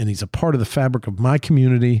 and he's a part of the fabric of my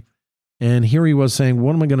community. And here he was saying,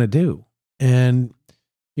 what am I going to do? And,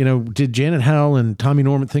 did Janet Howell and Tommy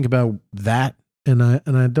Norman think about that? And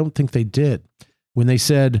I don't think they did. When they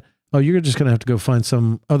said, oh, you're just going to have to go find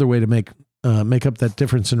some other way to make up that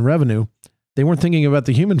difference in revenue, they weren't thinking about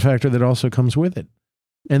the human factor that also comes with it.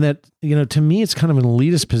 And that, to me, it's kind of an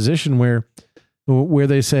elitist position where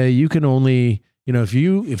they say you can only, if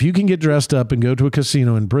you can get dressed up and go to a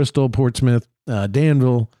casino in Bristol, Portsmouth,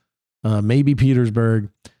 Danville, maybe Petersburg,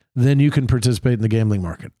 then you can participate in the gambling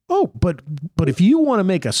market. Oh, but if you want to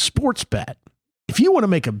make a sports bet,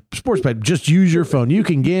 just use your phone. You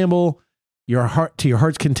can gamble your heart to your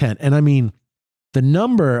heart's content. And I mean, the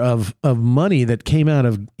number of money that came out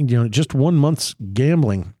of, just 1 month's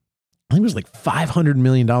gambling, I think it was like $500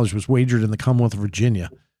 million was wagered in the Commonwealth of Virginia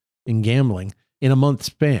in gambling in a month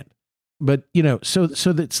span. But, so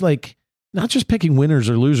it's like not just picking winners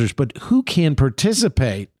or losers, but who can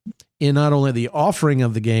participate in not only the offering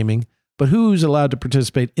of the gaming, but who's allowed to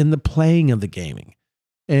participate in the playing of the gaming.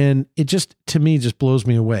 And it just, to me, just blows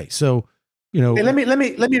me away. So, hey, let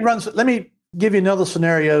me give you another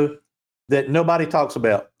scenario that nobody talks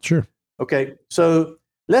about. Sure. Okay. So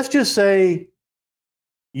let's just say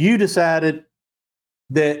you decided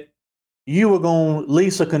that you were going to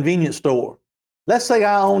lease a convenience store. Let's say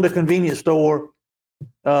I owned a convenience store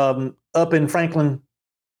up in Franklin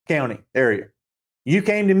County area. You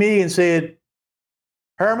came to me and said,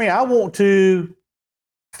 Hermie, I want to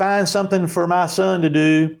find something for my son to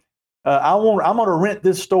do. I'm going to rent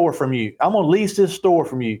this store from you. I'm going to lease this store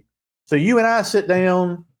from you. So you and I sit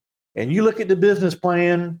down and you look at the business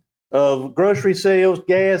plan of grocery sales,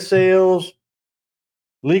 gas sales,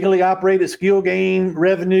 legally operated skill game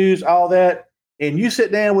revenues, all that. And you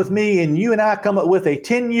sit down with me and you and I come up with a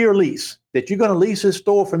 10-year lease that you're going to lease this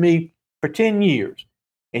store for me for 10 years.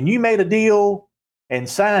 And you made a deal and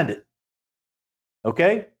signed it.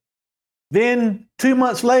 Okay? Then 2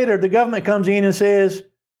 months later, the government comes in and says,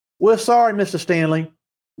 we're sorry, Mr. Stanley.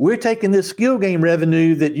 We're taking this skill game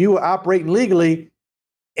revenue that you are operating legally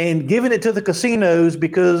and giving it to the casinos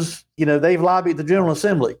because, they've lobbied the General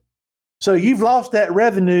Assembly. So you've lost that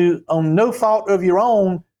revenue on no fault of your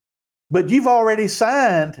own, but you've already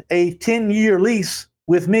signed a 10-year lease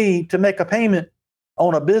with me to make a payment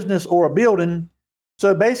on a business or a building.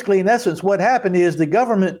 So basically, in essence, what happened is the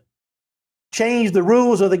government changed the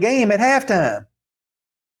rules of the game at halftime.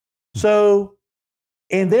 So,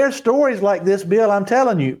 and there's stories like this, Bill, I'm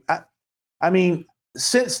telling you. I mean,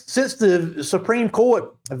 since the Supreme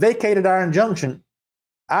Court vacated our injunction,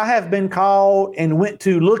 I have been called and went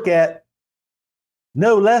to look at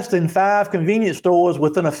no less than 5 convenience stores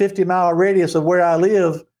within a 50-mile radius of where I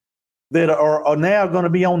live that are now going to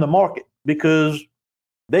be on the market because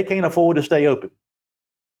they can't afford to stay open.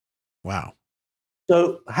 Wow.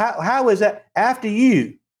 So how is that after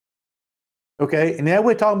you? Okay, and now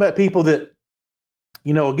we're talking about people that,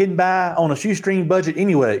 are getting by on a shoestring budget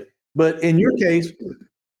anyway. But in your case,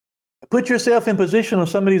 put yourself in position of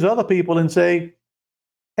some of these other people and say,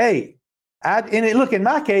 hey, look, in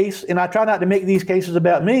my case, and I try not to make these cases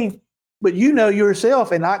about me, but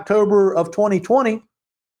yourself, in October of 2020,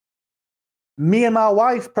 me and my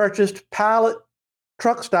wife purchased Pilot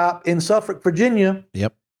Truck Stop in Suffolk, Virginia.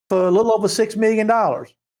 Yep. For a little over $6 million.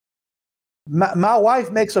 My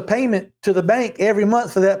wife makes a payment to the bank every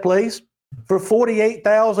month for that place for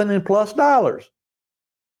 $48,000 and plus dollars.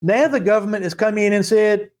 Now the government has come in and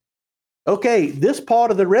said, okay, this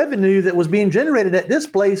part of the revenue that was being generated at this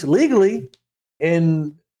place legally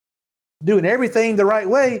and doing everything the right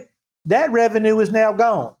way, that revenue is now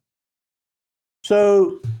gone.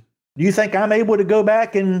 So do you think I'm able to go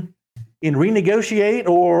back and renegotiate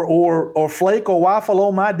or flake or waffle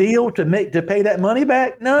on my deal to pay that money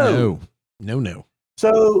back? No.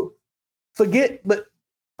 So forget, but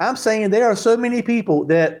I'm saying there are so many people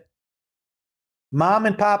that mom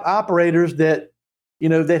and pop operators that,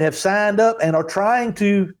 that have signed up and are trying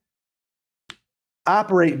to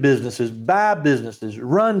operate businesses, buy businesses,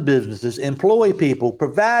 run businesses, employ people,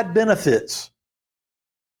 provide benefits,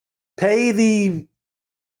 pay the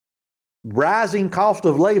rising cost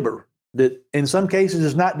of labor that in some cases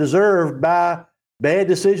is not deserved by bad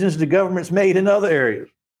decisions the government's made in other areas.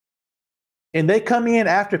 And they come in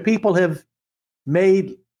after people have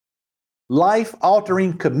made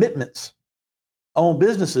life-altering commitments on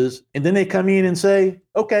businesses, and then they come in and say,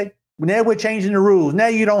 okay, now we're changing the rules. Now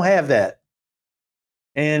you don't have that.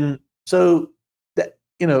 And so that,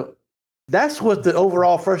 that's what the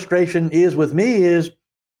overall frustration is with me is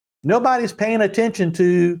nobody's paying attention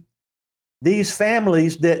to these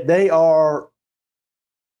families that they are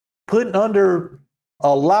putting under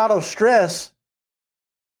a lot of stress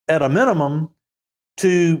at a minimum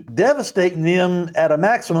to devastating them at a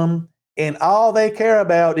maximum. And all they care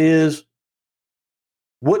about is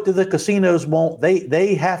what do the casinos want?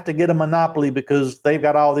 They have to get a monopoly because they've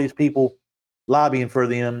got all these people lobbying for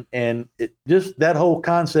them. And just that whole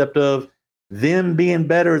concept of them being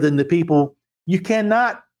better than the people, you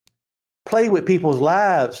cannot play with people's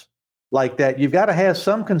lives like that. You've got to have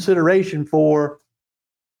some consideration for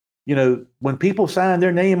when people sign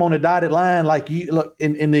their name on a dotted line, like you look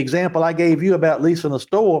in the example I gave you about leasing a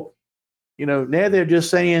store, now they're just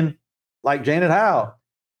saying, like Janet Howe,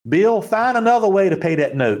 Bill, find another way to pay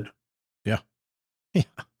that note. Yeah. You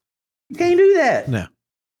can't do that. No.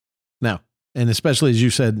 And especially as you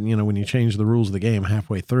said, when you change the rules of the game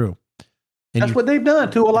halfway through. And that's what they've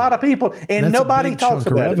done to a lot of people. And nobody talks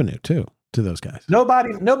about revenue too, to those guys.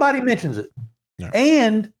 Nobody mentions it. No.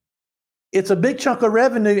 And it's a big chunk of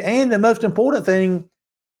revenue. And the most important thing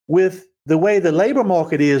with the way the labor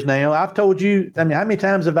market is now, I've told you, how many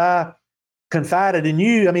times have I confided in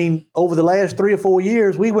you? Over the last 3 or 4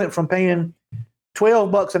 years, we went from paying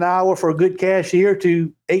 $12 an hour for a good cashier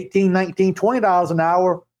to $18, $19, $20 an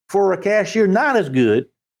hour for a cashier not as good,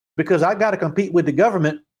 because I got to compete with the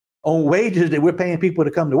government on wages that we're paying people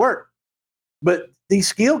to come to work. But these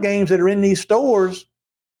skill games that are in these stores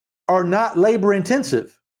are not labor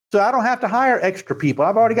intensive. So I don't have to hire extra people.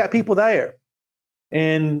 I've already got people there.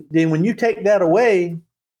 And then when you take that away,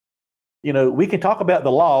 we can talk about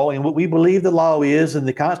the law and what we believe the law is and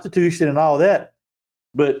the Constitution and all that.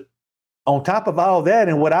 But on top of all that,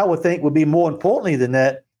 and what I would think would be more importantly than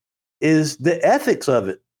that, is the ethics of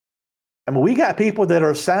it. We got people that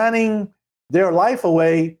are signing their life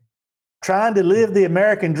away, trying to live the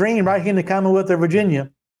American dream right here in the Commonwealth of Virginia,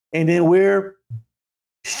 and then we're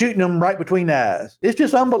shooting them right between the eyes. It's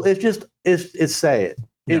just unbelievable. It's sad.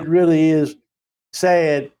 Yeah. It really is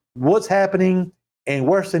sad what's happening, and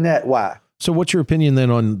worse than that, why? So what's your opinion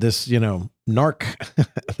then on this,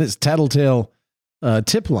 this tattletale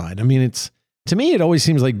tip line? To me, it always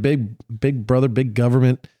seems like big brother, big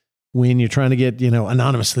government. When you're trying to get,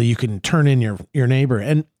 anonymously, you can turn in your neighbor.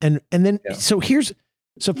 And then, yeah. So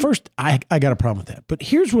first, I got a problem with that. But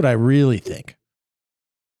here's what I really think.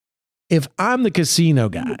 If I'm the casino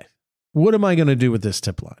guy, what am I going to do with this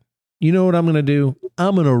tip line? You know what I'm going to do?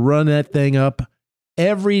 I'm going to run that thing up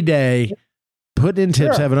every day, put in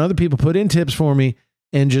tips, having other people put in tips for me,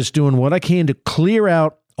 and just doing what I can to clear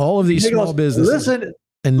out all of these small businesses. Listen.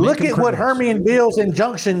 And look at what Hermie Bill's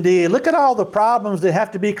injunction did. Look at all the problems that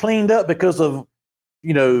have to be cleaned up because of,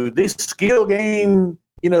 this skill game,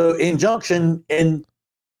 injunction. And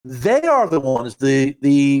they are the ones,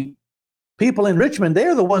 the people in Richmond,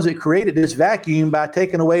 they're the ones that created this vacuum by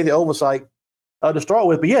taking away the oversight to start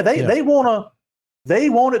with. But they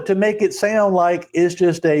want it to make it sound like it's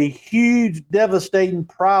just a huge, devastating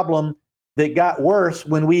problem that got worse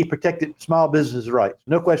when we protected small business rights.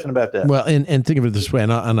 No question about that. Well, and think of it this way,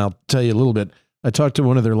 and I'll tell you a little bit. I talked to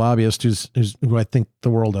one of their lobbyists who I think the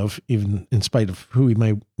world of, even in spite of who he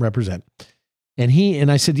may represent. And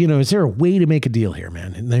I said, is there a way to make a deal here,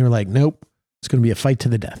 man? And they were like, nope, it's going to be a fight to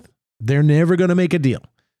the death. They're never going to make a deal.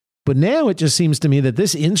 But now it just seems to me that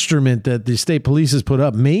this instrument that the state police has put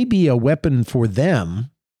up may be a weapon for them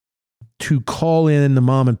to call in the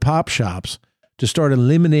mom and pop shops to start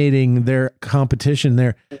eliminating their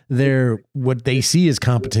competition, their what they see as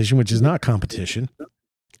competition, which is not competition,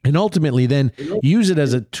 and ultimately then use it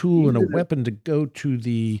as a tool and a weapon to go to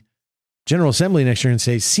the General Assembly next year and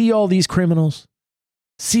say, see all these criminals,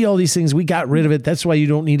 see all these things, we got rid of it. That's why you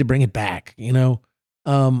don't need to bring it back,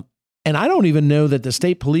 And I don't even know that the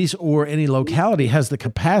state police or any locality has the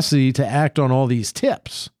capacity to act on all these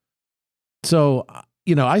tips. So,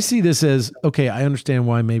 I see this as, okay, I understand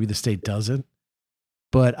why maybe the state doesn't.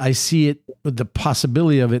 But I see it with the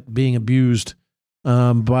possibility of it being abused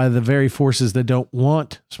by the very forces that don't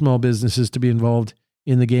want small businesses to be involved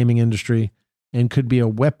in the gaming industry, and could be a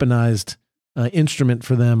weaponized instrument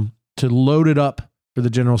for them to load it up for the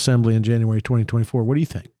General Assembly in January 2024. What do you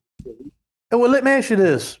think? Well, let me ask you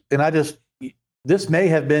this, and this may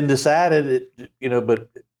have been decided, but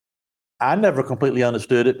I never completely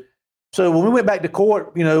understood it. So when we went back to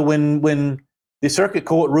court, when the circuit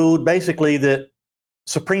court ruled basically that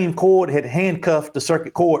Supreme Court had handcuffed the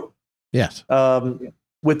circuit court. Yes.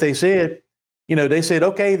 What they said, they said,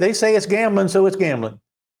 okay, they say it's gambling, so it's gambling.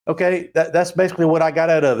 Okay, that's basically what I got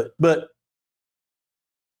out of it. But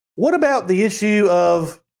what about the issue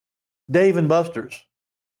of Dave and Buster's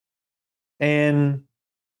and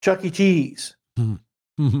Chuck E. Cheese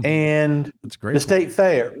and the State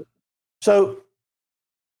Fair? So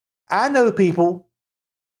I know people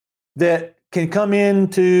that can come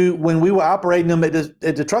into, when we were operating them at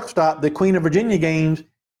the truck stop, the Queen of Virginia games,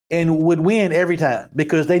 and would win every time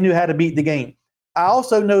because they knew how to beat the game. I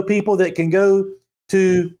also know people that can go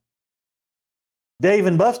to Dave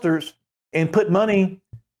and Buster's and put money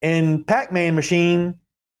in Pac-Man machine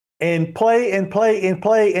and play and play and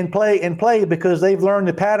play and play and play because they've learned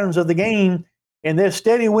the patterns of the game, and they're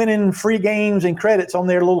steady winning free games and credits on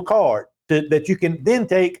their little card that you can then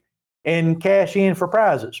take and cash in for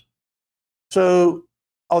prizes. So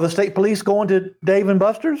are the state police going to Dave and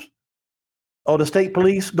Buster's? Are the state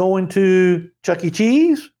police going to Chuck E.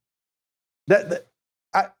 Cheese?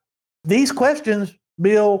 These questions,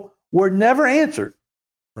 Bill, were never answered.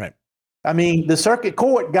 Right. I mean, the circuit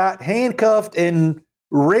court got handcuffed and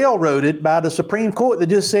railroaded by the Supreme Court that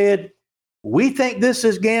just said, we think this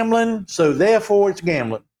is gambling, so therefore it's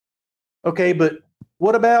gambling. Okay, but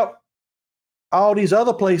what about all these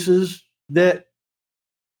other places that,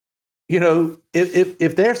 you know,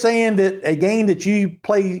 if they're saying that a game that you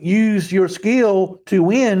play, use your skill to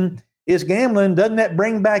win is gambling, doesn't that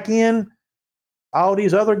bring back in all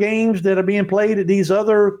these other games that are being played at these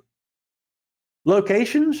other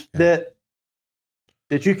locations that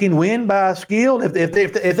you can win by skill? If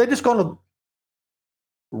they're just going to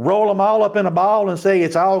roll them all up in a ball and say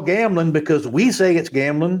it's all gambling because we say it's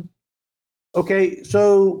gambling, okay,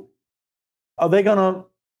 so are they going to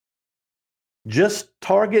just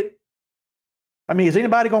target? I mean, is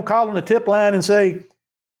anybody going to call on the tip line and say,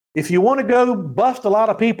 if you want to go bust a lot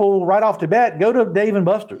of people right off the bat, go to Dave and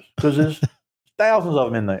Buster's because there's thousands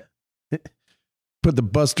of them in there. Put the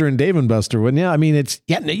Buster in Dave and Buster, wouldn't you? I mean,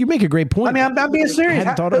 you make a great point. I mean, I'm being serious.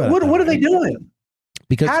 What are they doing?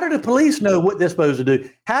 Because how do the police know what they're supposed to do?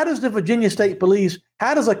 How does the Virginia State Police,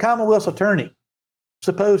 how does a Commonwealth attorney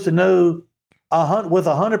supposed to know with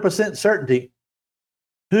 100% certainty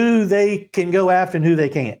who they can go after and who they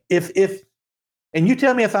can't? And you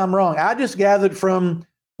tell me if I'm wrong. I just gathered from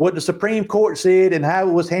what the Supreme Court said and how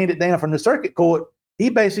it was handed down from the circuit court. He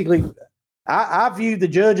basically, I viewed the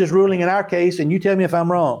judge's ruling in our case, and you tell me if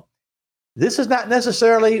I'm wrong. This is not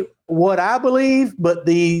necessarily what I believe, but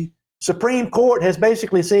the Supreme Court has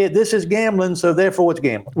basically said this is gambling, so therefore it's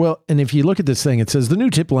gambling. Well, and if you look at this thing, it says the new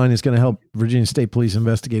tip line is going to help Virginia State Police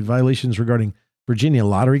investigate violations regarding Virginia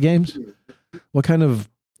lottery games. What kind of,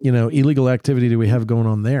 illegal activity do we have going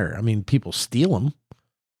on there? I mean, people steal them,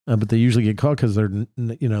 but they usually get caught because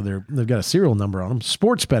they've got a serial number on them.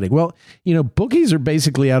 Sports betting. Well, bookies are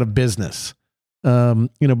basically out of business.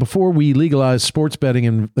 Before we legalized sports betting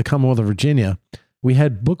in the Commonwealth of Virginia, we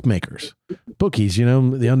had bookmakers, bookies,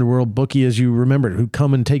 the underworld bookie, as you remember, who'd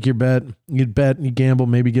come and take your bet. You'd bet and you gamble,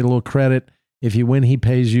 maybe get a little credit. If you win, he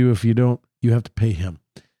pays you. If you don't, you have to pay him.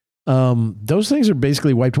 Those things are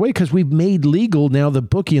basically wiped away because we've made legal now the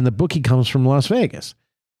bookie, and the bookie comes from Las Vegas.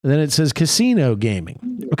 And then it says casino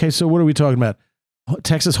gaming. Okay, so what are we talking about?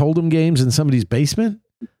 Texas Hold'em games in somebody's basement?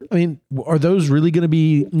 I mean, are those really going to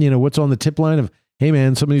be, what's on the tip line of, hey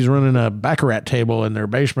man, somebody's running a baccarat table in their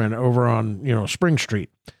basement over on, Spring Street.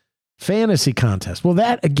 Fantasy contest. Well,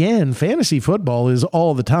 that again, fantasy football is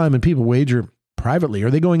all the time and people wager privately.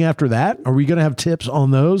 Are they going after that? Are we going to have tips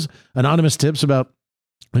on those? Anonymous tips about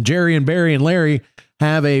Jerry and Barry and Larry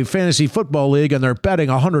have a fantasy football league and they're betting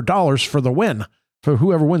 $100 for the win for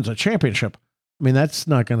whoever wins the championship. I mean, that's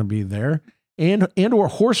not going to be there. And or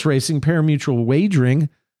horse racing, parimutuel wagering.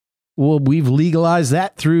 Well, we've legalized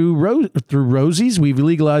that through Rosie's. We've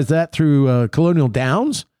legalized that through Colonial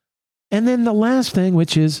Downs. And then the last thing,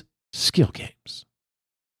 which is skill games.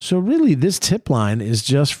 So really, this tip line is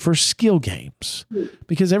just for skill games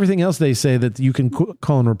because everything else they say that you can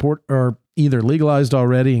call and report are either legalized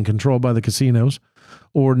already and controlled by the casinos,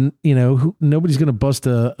 or, nobody's going to bust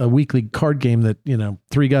a weekly card game that,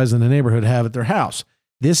 three guys in the neighborhood have at their house.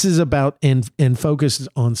 This is about and focused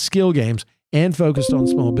on skill games and focused on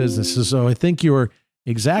small businesses. So I think you're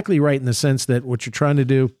exactly right in the sense that what you're trying to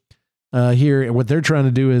do here, what they're trying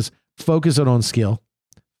to do is focus it on skill,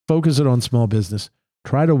 focus it on small business,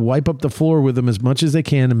 try to wipe up the floor with them as much as they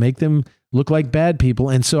can and make them look like bad people.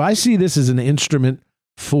 And so I see this as an instrument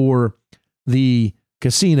for the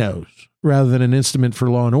casinos rather than an instrument for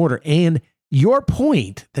law and order. And your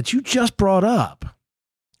point that you just brought up,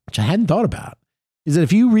 which I hadn't thought about, is that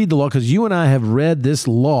if you read the law, because you and I have read this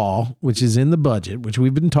law, which is in the budget, which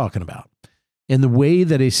we've been talking about, and the way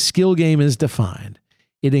that a skill game is defined,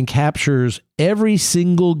 it encaptures every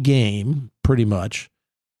single game pretty much,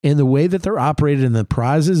 and the way that they're operated and the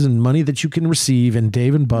prizes and money that you can receive in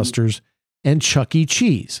Dave & Buster's and Chuck E.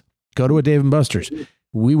 Cheese. Go to a Dave & Buster's.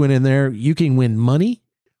 We went in there. You can win money.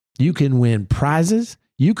 You can win prizes.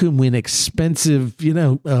 You can win expensive,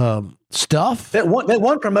 stuff. That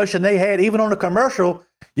one promotion they had, even on the commercial,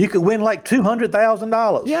 you could win like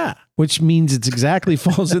 $200,000. Yeah, which means it's exactly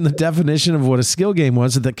falls in the definition of what a skill game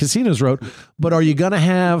was that casinos wrote. But are you going to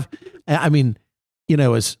have,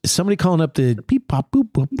 is somebody calling up the beep, pop,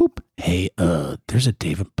 boop, boop, boop. Hey, there's a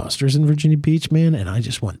Dave & Buster's in Virginia Beach, man, and I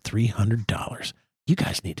just won $300. You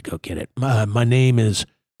guys need to go get it. My name is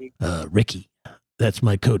Ricky. That's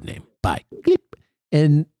my code name. Bye. Beep.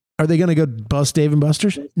 And are they going to go bust Dave &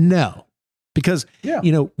 Buster's? No. Because,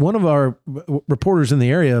 one of our reporters in the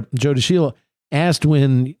area, Joe DeShiel, asked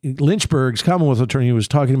when Lynchburg's Commonwealth attorney was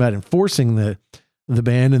talking about enforcing the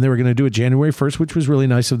ban, and they were going to do it January 1st, which was really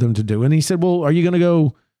nice of them to do. And he said, well, are you going to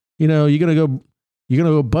go, you're going to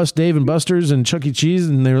go bust Dave and Buster's and Chuck E. Cheese?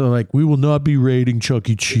 And they were like, we will not be raiding Chuck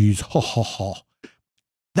E. Cheese. Ha, ha, ha.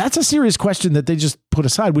 That's a serious question that they just put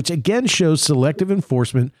aside, which again shows selective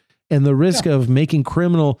enforcement and the risk of making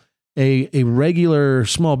criminal a regular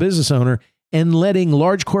small business owner and letting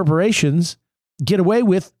large corporations get away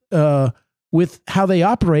with how they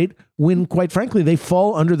operate when, quite frankly, they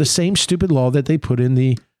fall under the same stupid law that they put in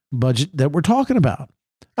the budget that we're talking about.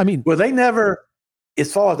 I mean, well, they never,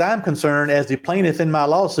 as far as I'm concerned, as the plaintiff in my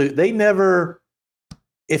lawsuit,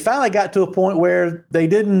 it finally got to a point where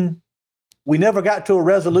we never got to a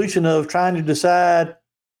resolution of trying to decide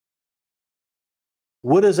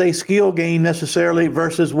what is a skill game necessarily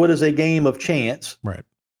versus what is a game of chance. Right.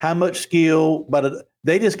 How much skill, but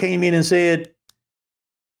they just came in and said,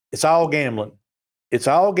 it's all gambling. It's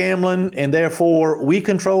all gambling, and therefore we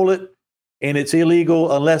control it, and it's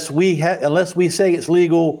illegal unless we say it's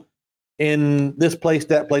legal in this place,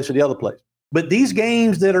 that place, or the other place. But these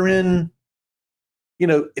games that are in,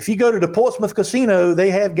 if you go to the Portsmouth Casino, they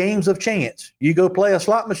have games of chance. You go play a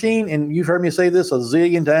slot machine, and you've heard me say this a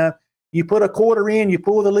zillion times. You put a quarter in, you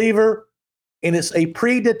pull the lever, and it's a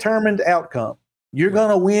predetermined outcome. You're going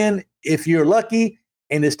to win if you're lucky,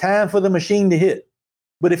 and it's time for the machine to hit.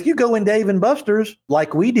 But if you go in Dave & Buster's,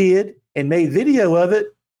 like we did, and made video of it,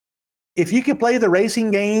 if you can play the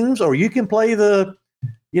racing games, or you can play the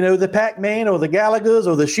Pac-Man or the Galagos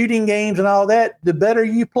or the shooting games and all that, the better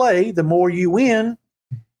you play, the more you win,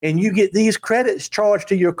 and you get these credits charged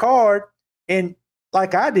to your card. And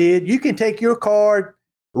like I did, you can take your card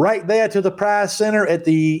right there to the prize center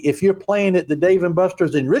if you're playing at the Dave &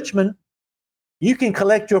 Buster's in Richmond, you can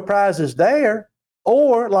collect your prizes there.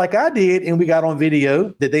 Or like I did, and we got on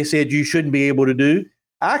video that they said you shouldn't be able to do,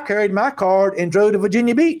 I carried my card and drove to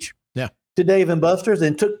Virginia Beach to Dave & Buster's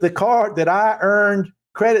and took the card that I earned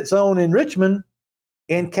credits on in Richmond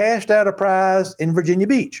and cashed out a prize in Virginia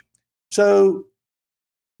Beach. So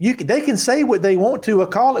they can say what they want to or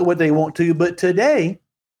call it what they want to, but today,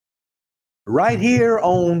 right here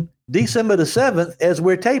on December the 7th, as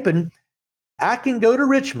we're taping, I can go to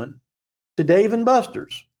Richmond to Dave &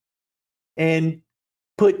 Buster's and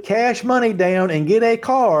put cash money down and get a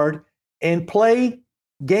card and play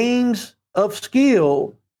games of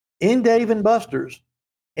skill in Dave & Buster's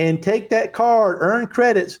and take that card, earn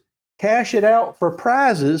credits, cash it out for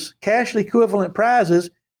prizes, cash equivalent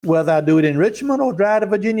prizes, whether I do it in Richmond or drive to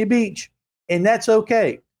Virginia Beach, and that's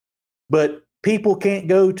okay. But people can't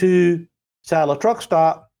go to Saddler Truck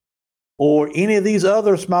Stop or any of these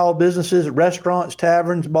other small businesses, restaurants,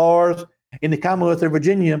 taverns, bars in the Commonwealth of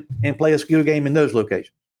Virginia and play a skill game in those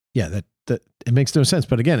locations. Yeah, that it makes no sense.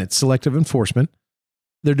 But again, it's selective enforcement.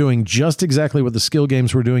 They're doing just exactly what the skill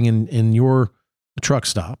games were doing in your truck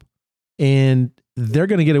stop. And they're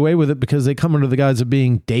going to get away with it because they come under the guise of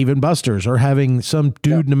being Dave & Buster's or having some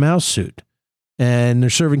dude in a mouse suit and they're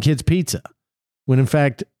serving kids pizza. When in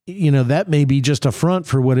fact, that may be just a front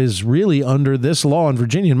for what is really under this law in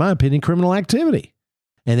Virginia, in my opinion, criminal activity.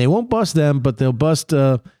 And they won't bust them, but they'll bust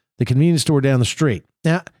the convenience store down the street.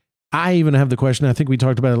 Now, I even have the question, I think we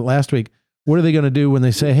talked about it last week, what are they going to do when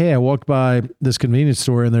they say, hey, I walked by this convenience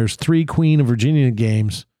store and there's 3 Queen of Virginia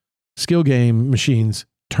games, skill game machines,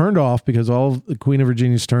 turned off because all of the Queen of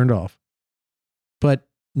Virginia's turned off. But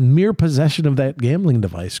mere possession of that gambling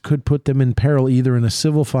device could put them in peril either in a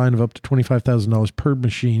civil fine of up to $25,000 per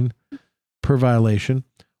machine, per violation,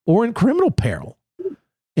 or in criminal peril.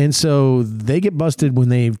 And so they get busted when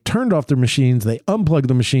they've turned off their machines, they unplug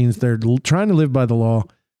the machines, they're trying to live by the law,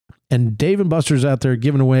 and Dave & Buster's out there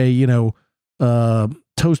giving away,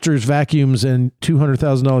 toasters, vacuums, and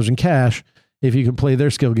 $200,000 in cash if you can play their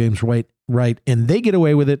skill games right, and they get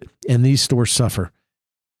away with it, and these stores suffer.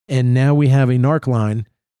 And now we have a narc line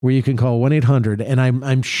where you can call 1-800, and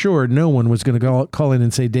I'm sure no one was going to call in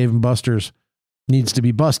and say Dave & Buster's needs to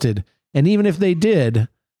be busted. And even if they did,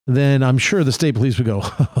 then I'm sure the state police would go,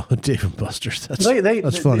 oh, Dave & Buster's. That's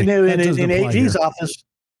funny. In AG's office,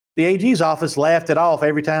 the AG's office laughed it off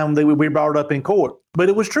every time we brought it up in court, but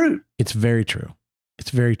it was true. It's very true. It's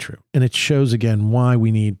very true. And it shows again why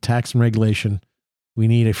we need tax and regulation. We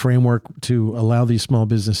need a framework to allow these small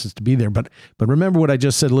businesses to be there. But remember what I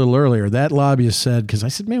just said a little earlier. That lobbyist said, because I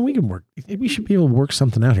said, man, we should be able to work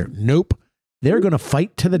something out here. Nope. They're going to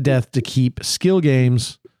fight to the death to keep skill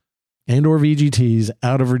games and or VGTs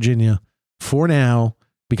out of Virginia for now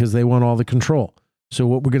because they want all the control. So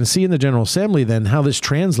what we're going to see in the General Assembly then, how this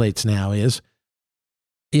translates now is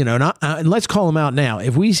and let's call them out now.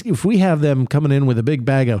 If we have them coming in with a big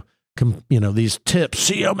bag of, these tips,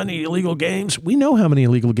 see how many illegal games. We know how many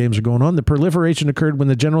illegal games are going on. The proliferation occurred when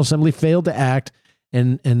the General Assembly failed to act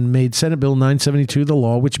and made Senate Bill 972 the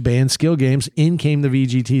law, which banned skill games. In came the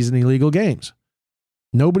VGTs and illegal games.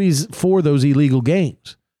 Nobody's for those illegal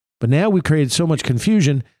games. But now we've created so much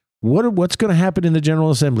confusion. What's going to happen in the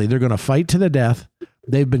General Assembly? They're going to fight to the death.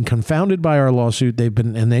 They've been confounded by our lawsuit.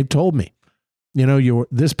 They've told me,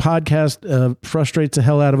 this podcast frustrates the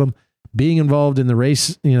hell out of them. Being involved in the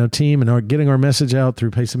race, team and getting our message out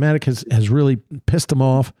through Pace-O-Matic has really pissed them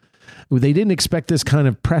off. They didn't expect this kind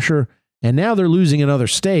of pressure, and now they're losing in other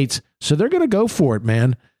states, so they're going to go for it,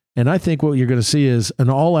 man. And I think what you're going to see is an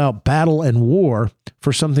all-out battle and war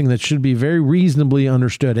for something that should be very reasonably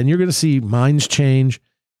understood. And you're going to see minds change.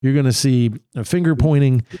 You're going to see finger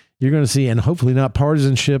pointing. You're going to see, and hopefully not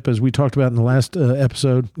partisanship, as we talked about in the last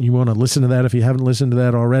episode. You want to listen to that if you haven't listened to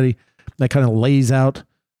that already. That kind of lays out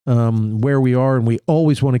where we are, and we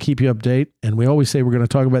always want to keep you update. And we always say we're going to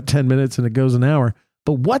talk about 10 minutes, and it goes an hour.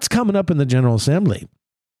 But what's coming up in the General Assembly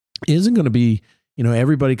isn't going to be,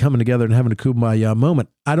 everybody coming together and having a kumbaya moment.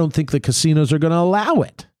 I don't think the casinos are going to allow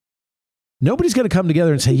it. Nobody's going to come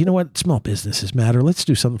together and say, you know what, small businesses matter. Let's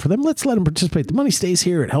do something for them. Let's let them participate. The money stays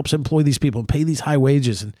here. It helps employ these people and pay these high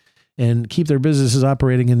wages and keep their businesses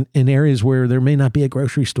operating in areas where there may not be a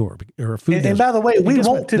grocery store or a food. And by the way,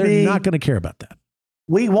 they're not going to care about that.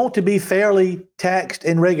 We want to be fairly taxed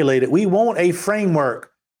and regulated. We want a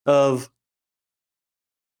framework of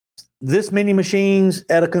this many machines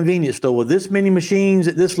at a convenience store, this many machines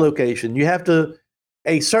at this location. You have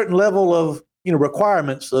a certain level of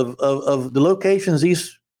requirements of the locations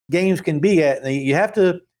these games can be at. And you have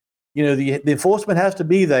to, the enforcement has to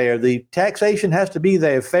be there. The taxation has to be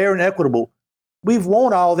there, fair and equitable. We've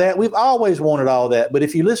wanted all that. We've always wanted all that. But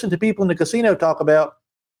if you listen to people in the casino talk about,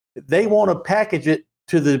 they want to package it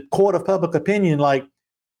to the court of public opinion like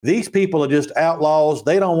these people are just outlaws.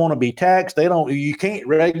 They don't want to be taxed. You can't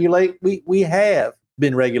regulate. We have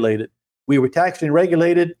been regulated. We were taxed and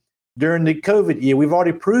regulated during the COVID year. We've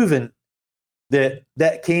already proven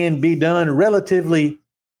that can be done relatively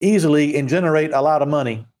easily and generate a lot of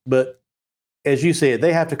money. But as you said,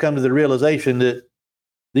 they have to come to the realization that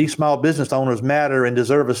these small business owners matter and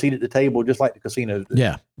deserve a seat at the table, just like the casinos do.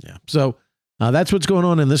 Yeah. So that's what's going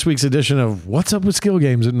on in this week's edition of What's Up with Skill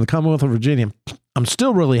Games in the Commonwealth of Virginia. I'm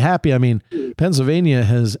still really happy. I mean, Pennsylvania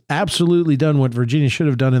has absolutely done what Virginia should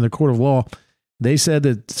have done in the court of law. They said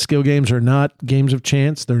that skill games are not games of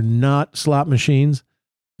chance. They're not slot machines.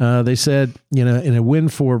 They said, in a win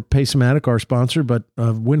for Pace-O-Matic, our sponsor, but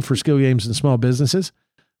a win for skill games and small businesses.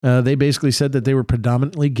 They basically said that they were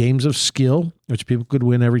predominantly games of skill, which people could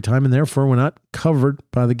win every time, and therefore were not covered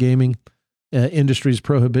by the gaming industry's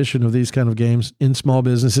prohibition of these kind of games in small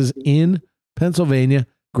businesses in Pennsylvania.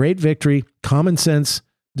 Great victory, common sense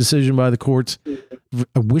decision by the courts.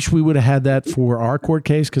 I wish we would have had that for our court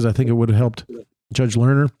case because I think it would have helped Judge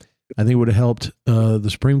Lerner. I think it would have helped the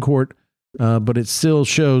Supreme Court. But it still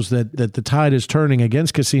shows that the tide is turning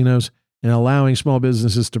against casinos and allowing small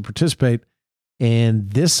businesses to participate. And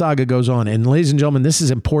this saga goes on. And ladies and gentlemen, this is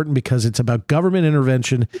important because it's about government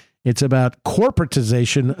intervention. It's about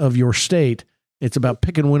corporatization of your state. It's about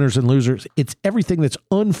picking winners and losers. It's everything that's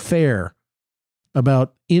unfair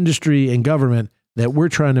about industry and government that we're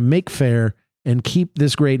trying to make fair and keep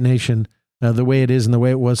this great nation the way it is and the way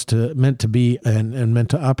it was meant to be and meant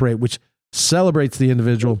to operate, which celebrates the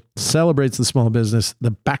individual, celebrates the small business,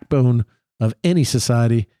 the backbone of any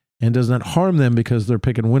society, and does not harm them because they're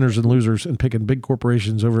picking winners and losers and picking big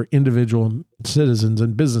corporations over individual citizens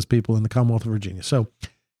and business people in the Commonwealth of Virginia. So,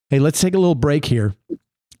 hey, let's take a little break here.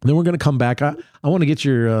 Then we're going to come back. I want to get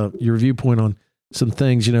your viewpoint on some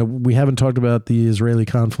things. We haven't talked about the Israeli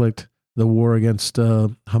conflict, the war against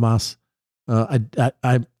Hamas.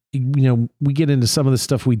 We get into some of the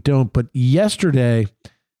stuff we don't, but yesterday,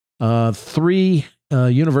 3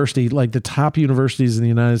 universities, like the top universities in the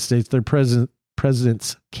United States, their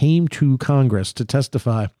presidents came to Congress to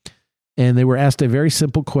testify, and they were asked a very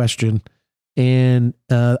simple question. And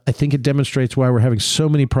I think it demonstrates why we're having so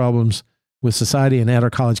many problems with society and at our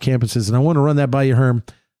college campuses. And I want to run that by you, Herm,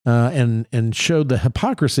 and show the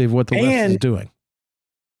hypocrisy of what the left is doing.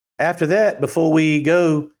 After that, before we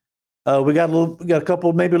go, we got a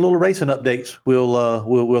couple, maybe a little racing updates.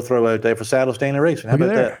 We'll throw out there for saddle standing racing. How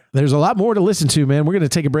about that? There's a lot more to listen to, man. We're going to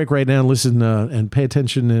take a break right now and listen and pay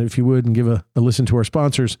attention, if you would, and give a listen to our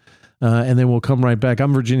sponsors, and then we'll come right back.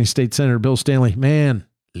 I'm Virginia State Senator Bill Stanley. Man,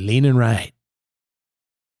 leaning right.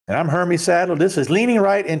 And I'm Hermie Sadler. This is Leaning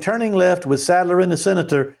Right and Turning Left with Sadler and the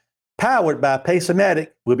Senator, powered by Pace-O-Matic.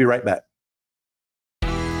 We'll be right back.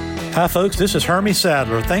 Hi, folks. This is Hermie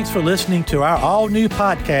Sadler. Thanks for listening to our all-new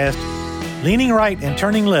podcast, Leaning Right and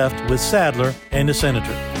Turning Left with Sadler and the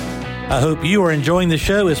Senator. I hope you are enjoying the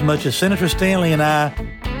show as much as Senator Stanley and I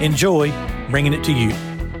enjoy bringing it to you.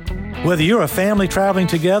 Whether you're a family traveling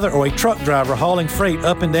together or a truck driver hauling freight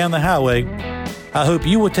up and down the highway, I hope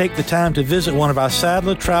you will take the time to visit one of our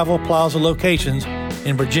Sadler Travel Plaza locations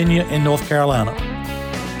in Virginia and North Carolina.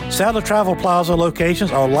 Sadler Travel Plaza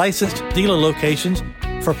locations are licensed dealer locations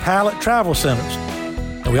for Pilot Travel Centers,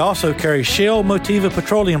 and we also carry Shell Motiva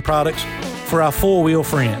petroleum products for our four-wheel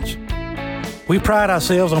friends. We pride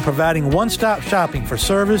ourselves on providing one-stop shopping for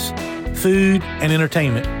service, food, and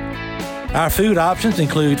entertainment. Our food options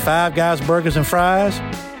include Five Guys Burgers and Fries,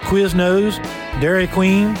 Quiznos, Dairy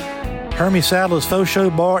Queen, Hermie Sadler's Faux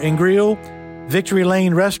Show Bar and Grill, Victory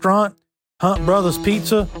Lane Restaurant, Hunt Brothers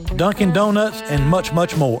Pizza, Dunkin' Donuts, and much,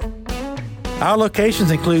 much more. Our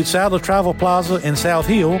locations include Sadler Travel Plaza in South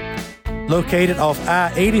Hill, located off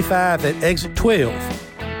I-85 at Exit 12.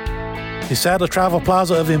 The Sadler Travel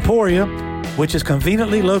Plaza of Emporia, which is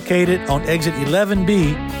conveniently located on Exit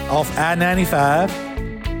 11B off I-95,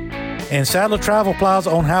 and Sadler Travel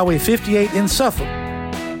Plaza on Highway 58 in Suffolk.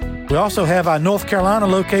 We also have our North Carolina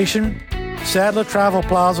location, Sadler Travel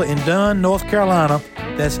Plaza in Dunn, North Carolina.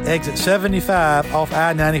 That's exit 75 off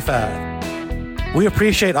I-95. We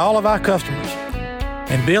appreciate all of our customers,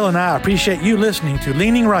 and Bill and I appreciate you listening to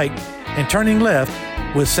Leaning Right and Turning Left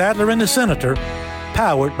with Sadler and the Senator,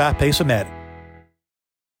 powered by Pace-O-Matic.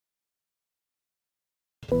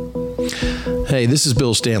 Hey, this is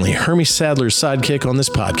Bill Stanley, Hermie Sadler's sidekick on this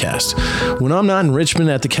podcast. When I'm not in Richmond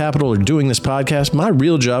at the Capitol or doing this podcast, my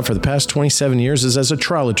real job for the past 27 years is as a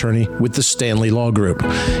trial attorney with the Stanley Law Group.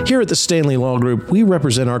 Here at the Stanley Law Group, we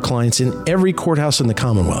represent our clients in every courthouse in the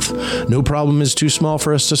Commonwealth. No problem is too small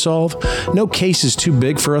for us to solve. No case is too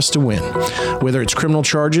big for us to win. Whether it's criminal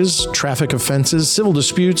charges, traffic offenses, civil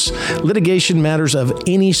disputes, litigation matters of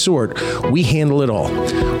any sort, we handle it all.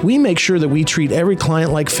 We make sure that we treat every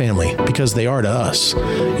client like family because they are to us.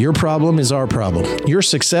 Your problem is our problem. Your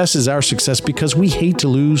success is our success because we hate to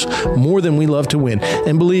lose more than we love to win.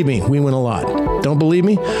 And believe me, we win a lot. Don't believe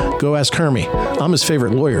me? Go ask Hermie. I'm his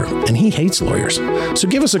favorite lawyer, and he hates lawyers. So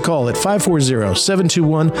give us a call at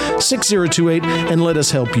 540-721-6028 and let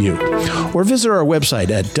us help you. Or visit our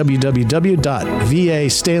website at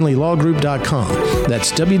www.vastanleylawgroup.com.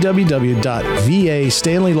 That's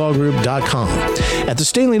www.vastanleylawgroup.com. At the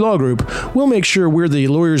Stanley Law Group, we'll make sure we're the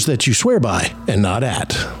lawyers that you swear by and not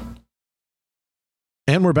at.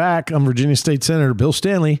 And we're back. I'm Virginia State Senator Bill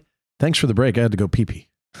Stanley. Thanks for the break. I had to go pee-pee.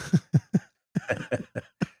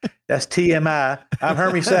 That's TMI. I'm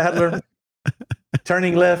Hermie Sadler.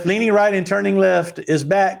 Turning Left, Leaning Right and Turning Left is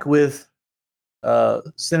back with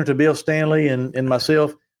Senator Bill Stanley and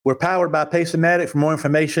myself. We're powered by Pace-O-Matic. For more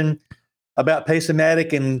information about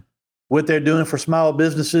Pace-O-Matic and what they're doing for small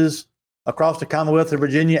businesses across the Commonwealth of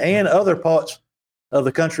Virginia and other parts of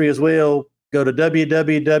the country as well, go to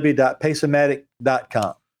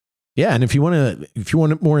www.paceomatic.com. Yeah, and if you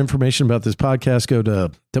want more information about this podcast, go to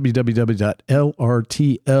www.lrtl.com.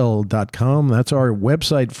 That's our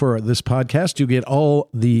website for this podcast. You get all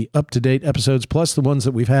the up-to-date episodes plus the ones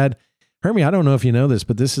that we've had. Hermie, I don't know if you know this,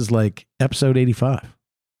 but this is like episode 85.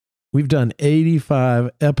 We've done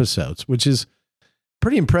 85 episodes, which is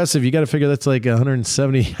pretty impressive. You got to figure that's like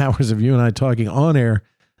 170 hours of you and I talking on air,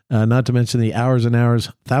 not to mention the hours and hours,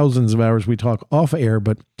 thousands of hours we talk off air.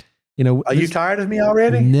 But, you know, are you tired of me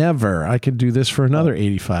already? Never. I could do this for another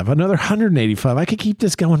 85, another 185. I could keep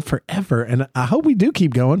this going forever. And I hope we do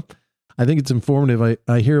keep going. I think it's informative.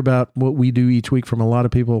 I hear about what we do each week from a lot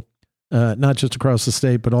of people, not just across the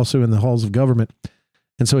state, but also in the halls of government.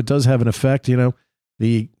 And so it does have an effect. You know,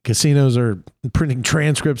 the casinos are printing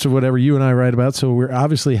transcripts of whatever you and I write about. So we're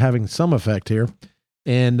obviously having some effect here,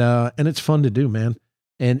 and it's fun to do, man.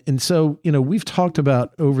 And so, you know, we've talked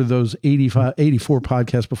about over those 84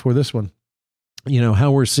 podcasts before this one, you know,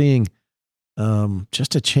 how we're seeing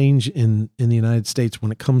just a change in the United States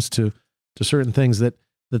when it comes to certain things that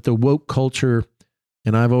the woke culture,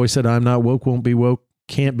 and I've always said, I'm not woke, won't be woke,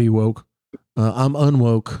 can't be woke. I'm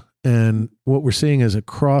unwoke. And what we're seeing is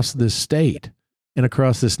across this state and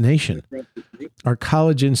across this nation, our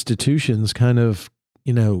college institutions kind of,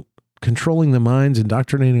 you know, controlling the minds,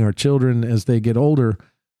 indoctrinating our children as they get older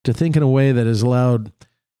to think in a way that has allowed,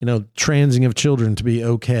 you know, transing of children to be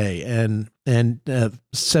okay, and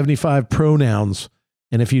 75 pronouns.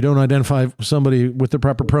 And if you don't identify somebody with the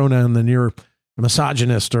proper pronoun, then you're a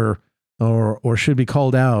misogynist or should be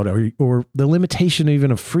called out, or the limitation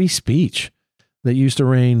even of free speech that used to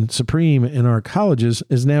reign supreme in our colleges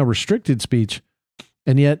is now restricted speech.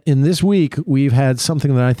 And yet in this week, we've had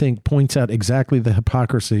something that I think points out exactly the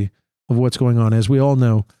hypocrisy of what's going on. As we all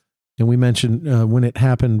know, and we mentioned when it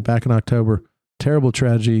happened back in October, terrible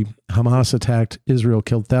tragedy. Hamas attacked Israel,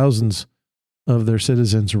 killed thousands of their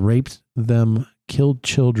citizens, raped them, killed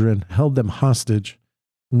children, held them hostage.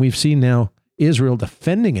 And we've seen now Israel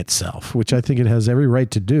defending itself, which I think it has every right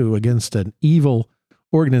to do against an evil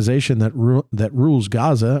organization that rules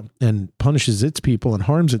Gaza and punishes its people and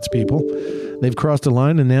harms its people. They've crossed a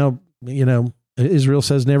line, and now, Israel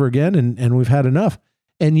says never again, and we've had enough.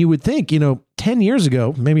 And you would think, 10 years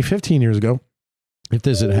ago, maybe 15 years ago, if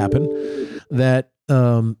this had happened, that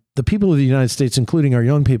the people of the United States, including our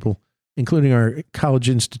young people, including our college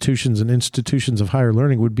institutions and institutions of higher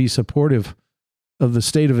learning, would be supportive of the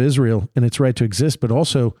state of Israel and its right to exist, but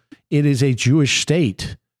also it is a Jewish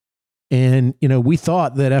state. And, we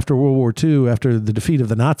thought that after World War II, after the defeat of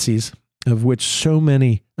the Nazis, of which so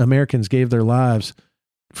many Americans gave their lives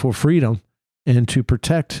for freedom and to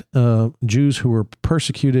protect Jews who were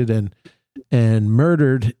persecuted and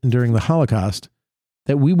murdered during the Holocaust,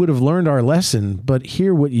 that we would have learned our lesson. But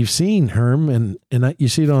here, what you've seen, Herm, and you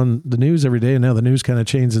see it on the news every day, and now the news kind of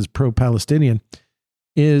changes pro-Palestinian,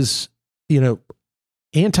 is,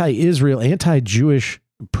 anti-Israel, anti-Jewish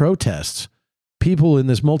protests. People in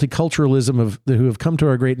this multiculturalism who have come to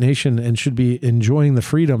our great nation and should be enjoying the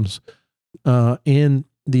freedoms and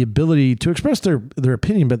the ability to express their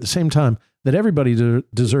opinion, but at the same time that everybody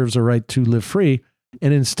deserves a right to live free.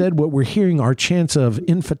 And instead, what we're hearing are chants of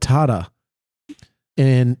intifada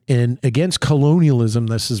and against colonialism.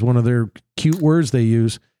 This is one of their cute words they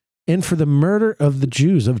use, and for the murder of the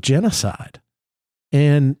Jews, of genocide.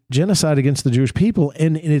 And genocide against the Jewish people.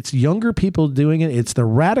 And it's younger people doing it. It's the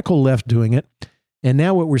radical left doing it. And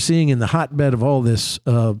now what we're seeing in the hotbed of all this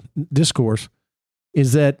discourse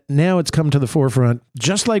is that now it's come to the forefront,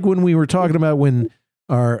 just like when we were talking about when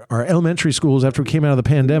our elementary schools, after we came out of the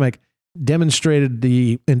pandemic, demonstrated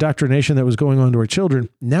the indoctrination that was going on to our children.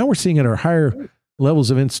 Now we're seeing at our higher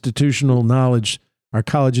levels of institutional knowledge, our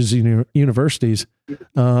colleges and universities,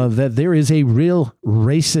 that there is a real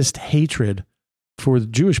racist hatred for the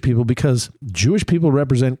Jewish people, because Jewish people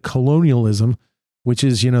represent colonialism, which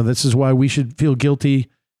is, this is why we should feel guilty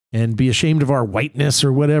and be ashamed of our whiteness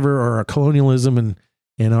or whatever, or our colonialism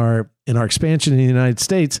and our expansion in the United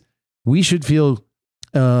States. We should feel,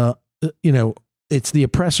 it's the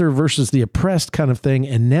oppressor versus the oppressed kind of thing.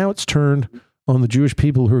 And now it's turned on the Jewish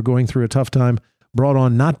people who are going through a tough time, brought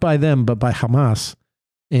on not by them, but by Hamas.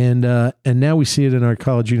 And now we see it in our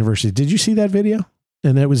college universities. Did you see that video?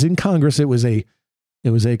 And that was in Congress. It was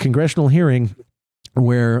a congressional hearing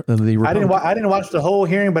where the Republican... I didn't watch the whole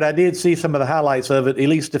hearing, but I did see some of the highlights of it.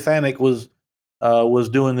 Elise Stefanik was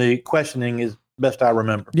doing the questioning, as best I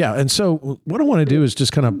remember. Yeah, and so what I want to do is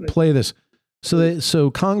just kind of play this. So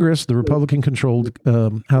Congress, the Republican-controlled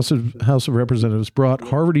House of Representatives, brought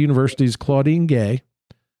Harvard University's Claudine Gay,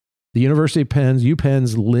 the University of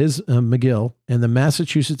UPenn's Liz McGill, and the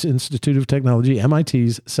Massachusetts Institute of Technology,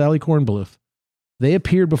 MIT's Sally Kornbluth. They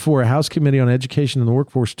appeared before a House Committee on Education and the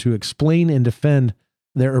Workforce to explain and defend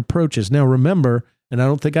their approaches. Now, remember, and I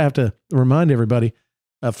don't think I have to remind everybody,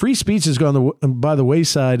 free speech has gone by the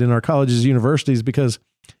wayside in our colleges and universities, because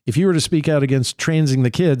if you were to speak out against transing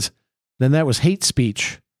the kids, then that was hate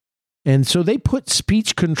speech. And so they put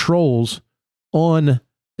speech controls on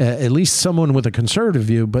at least someone with a conservative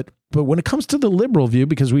view. But when it comes to the liberal view,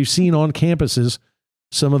 because we've seen on campuses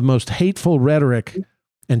some of the most hateful rhetoric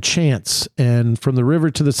and chants, and from the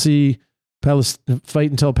river to the sea,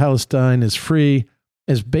 fight until Palestine is free,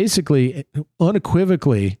 is basically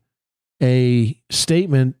unequivocally a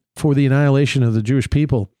statement for the annihilation of the Jewish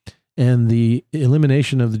people and the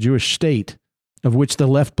elimination of the Jewish state, of which the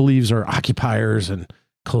left believes are occupiers and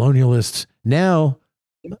colonialists. Now,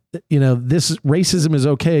 this racism is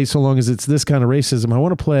okay so long as it's this kind of racism. I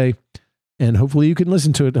want to play, and hopefully you can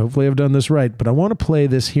listen to it. Hopefully I've done this right, but I want to play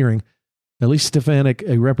this hearing. Elise Stefanik,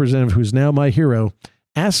 a representative who's now my hero,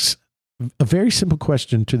 asks a very simple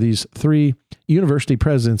question to these three university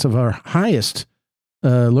presidents of our highest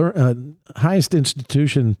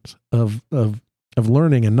institutions of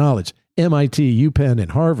learning and knowledge, MIT, UPenn,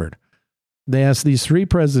 and Harvard. They asked these three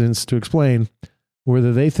presidents to explain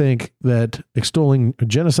whether they think that extolling a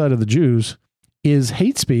genocide of the Jews is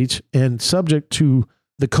hate speech and subject to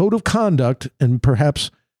the code of conduct and perhaps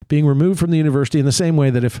being removed from the university, in the same way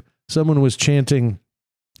that if someone was chanting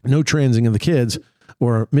no transing of the kids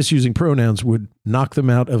or misusing pronouns would knock them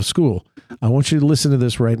out of school. I want you to listen to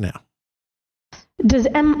this right now.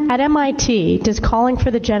 At MIT, does calling for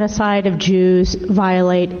the genocide of Jews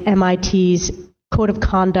violate MIT's code of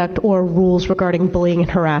conduct or rules regarding bullying and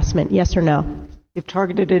harassment? Yes or no? if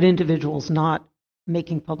targeted at individuals, not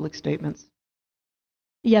making public statements.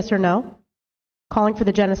 Yes or no? Calling for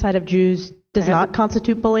the genocide of Jews does not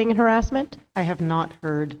constitute bullying and harassment? I have not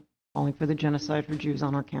heard calling for the genocide for Jews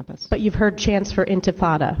on our campus. But you've heard chants for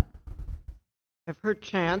intifada. I've heard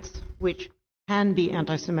chants, which can be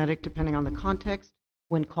anti-Semitic depending on the context,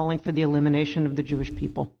 when calling for the elimination of the Jewish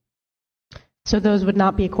people. So those would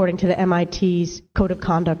not be according to the MIT's code of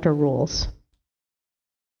conduct or rules?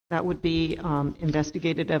 That would be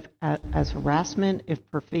investigated as harassment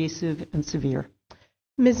if pervasive and severe.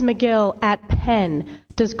 Ms. McGill, at Penn,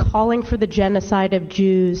 does calling for the genocide of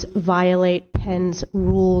Jews violate Penn's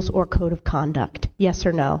rules or code of conduct? Yes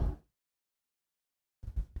or no?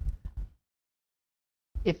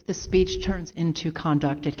 If the speech turns into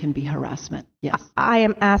conduct, it can be harassment. Yes. I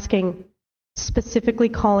am asking specifically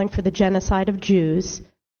calling for the genocide of Jews.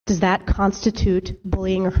 Does that constitute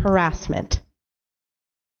bullying or harassment?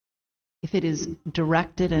 If it is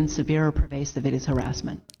directed and severe or pervasive, it is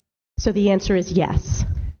harassment. So the answer is yes.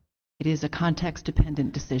 It is a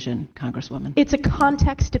context-dependent decision, Congresswoman. It's a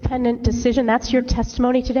context-dependent decision. That's your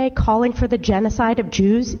testimony today. Calling for the genocide of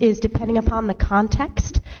Jews is depending upon the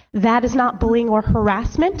context. That is not bullying or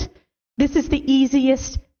harassment. This is the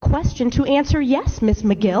easiest question to answer yes, Ms.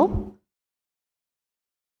 McGill.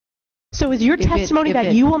 So is your testimony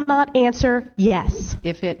that you will not answer yes?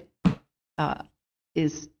 If it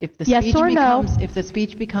is, if the yes speech or becomes, no? if the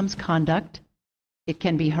speech becomes conduct, it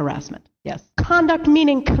can be harassment. Yes. Conduct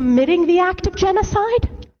meaning committing the act of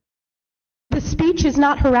genocide? The speech is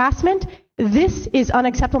not harassment? This is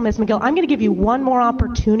unacceptable, Ms. McGill. I'm going to give you one more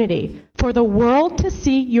opportunity for the world to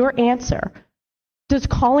see your answer. Does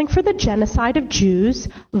calling for the genocide of Jews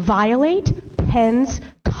violate Penn's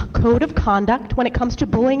code of conduct when it comes to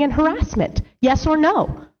bullying and harassment? Yes or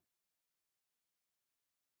no?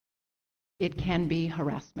 It can be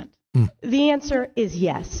harassment. The answer is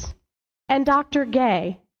yes. And Dr.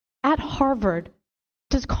 Gay, at Harvard,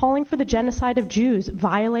 does calling for the genocide of Jews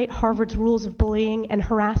violate Harvard's rules of bullying and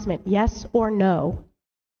harassment? Yes or no?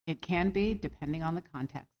 It can be, depending on the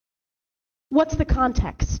context. What's the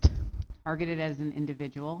context? Targeted as an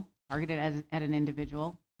individual, at an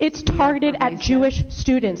individual. It's targeted at Jewish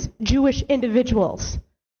students, Jewish individuals.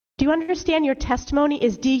 Do you understand your testimony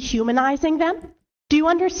is dehumanizing them? Do you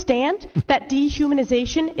understand that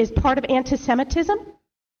dehumanization is part of anti-Semitism?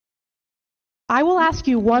 I will ask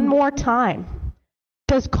you one more time.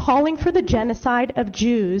 Does calling for the genocide of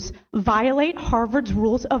Jews violate Harvard's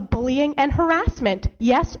rules of bullying and harassment?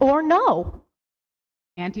 Yes or no?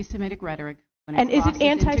 Anti-Semitic rhetoric. And is it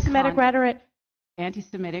anti-Semitic rhetoric?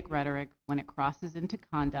 Anti-Semitic rhetoric, when it crosses into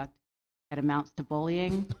conduct that amounts to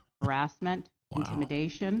bullying, harassment,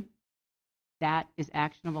 intimidation, that is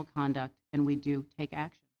actionable conduct, and we do take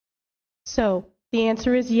action. So the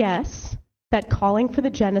answer is yes, that calling for the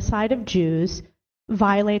genocide of Jews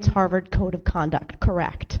violates Harvard Code of Conduct,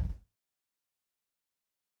 correct?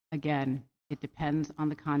 Again, it depends on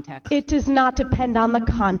the context. It does not depend on the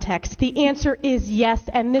context. The answer is yes,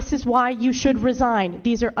 and this is why you should resign.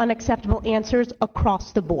 These are unacceptable answers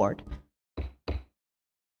across the board.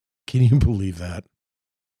 Can you believe that?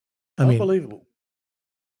 I mean, unbelievable.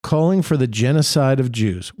 Calling for the genocide of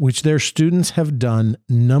Jews, which their students have done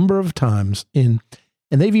a number of times and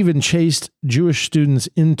they've even chased Jewish students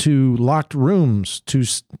into locked rooms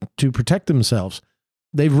to protect themselves.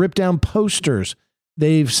 They've ripped down posters.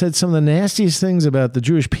 They've said some of the nastiest things about the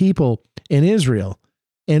Jewish people in Israel.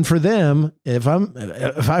 And for them, if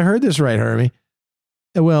I heard this right, Hermie,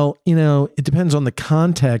 well, it depends on the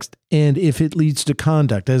context and if it leads to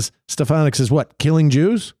conduct. As Stefanik says, what, killing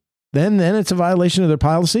Jews? Then it's a violation of their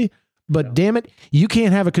policy. But damn it, you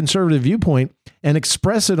can't have a conservative viewpoint and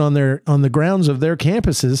express it on the grounds of their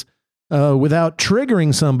campuses without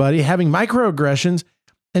triggering somebody, having microaggressions,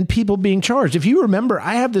 and people being charged. If you remember,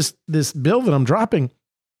 I have this bill that I'm dropping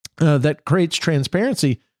that creates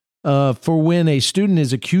transparency for when a student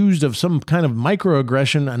is accused of some kind of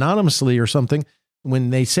microaggression anonymously or something, when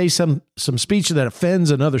they say some speech that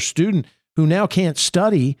offends another student who now can't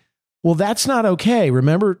study. Well, that's not okay.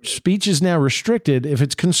 Remember, speech is now restricted if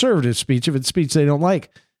it's conservative speech, if it's speech they don't like.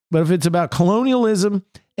 But if it's about colonialism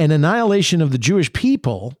and annihilation of the Jewish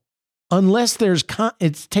people, unless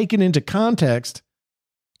it's taken into context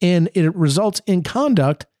and it results in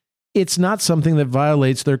conduct, it's not something that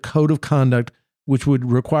violates their code of conduct, which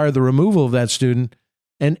would require the removal of that student.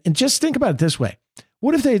 And just think about it this way.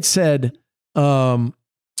 What if they had said,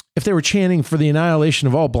 if they were chanting for the annihilation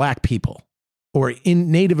of all black people, or in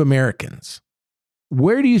Native Americans,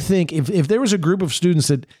 where do you think, if there was a group of students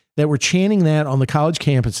that were chanting that on the college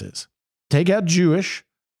campuses, take out Jewish,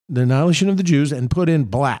 the annihilation of the Jews, and put in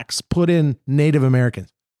blacks, put in Native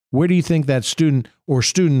Americans, where do you think that student or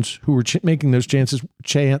students who were making those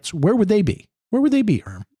where would they be? Where would they be,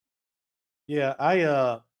 Herm? Yeah,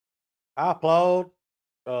 I applaud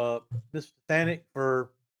Mr. Stanek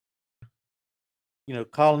for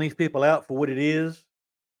calling these people out for what it is,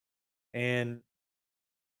 and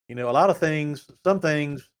a lot of things, some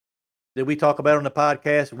things that we talk about on the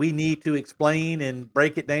podcast, we need to explain and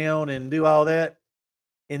break it down and do all that.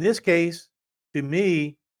 In this case, to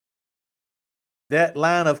me, that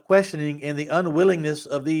line of questioning and the unwillingness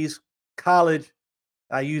of these college,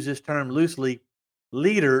 I use this term loosely,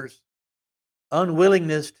 leaders,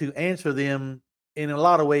 unwillingness to answer them in a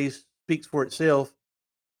lot of ways speaks for itself.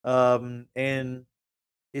 And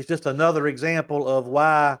it's just another example of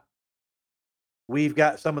why we've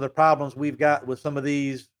got some of the problems we've got with some of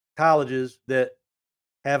these colleges that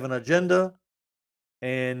have an agenda.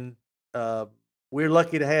 And we're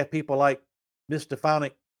lucky to have people like Ms.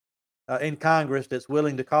 Stefanik in Congress that's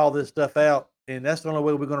willing to call this stuff out. And that's the only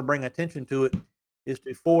way we're going to bring attention to it, is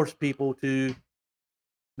to force people to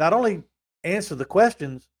not only answer the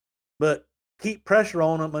questions, but keep pressure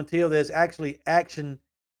on them until there's actually action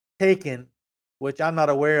taken, which I'm not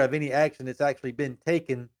aware of any action that's actually been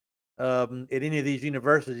taken at any of these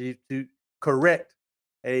universities to correct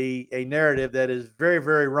a narrative that is very,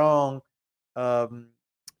 very wrong,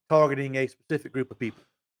 targeting a specific group of people.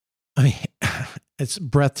 I mean, it's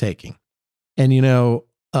breathtaking. And, it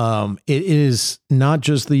is not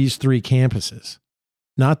just these three campuses,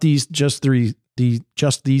 not these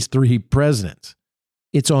three presidents.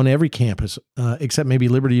 It's on every campus, except maybe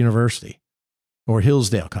Liberty University or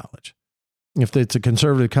Hillsdale College. If it's a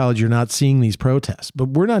conservative college, you're not seeing these protests. But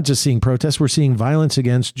we're not just seeing protests. We're seeing violence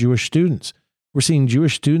against Jewish students. We're seeing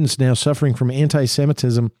Jewish students now suffering from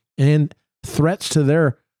anti-Semitism and threats to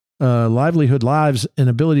their livelihood, lives, and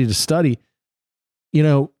ability to study.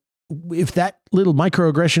 If that little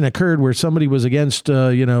microaggression occurred where somebody was against,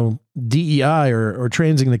 DEI or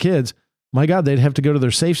transing the kids, my God, they'd have to go to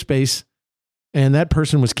their safe space, and that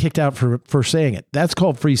person was kicked out for saying it. That's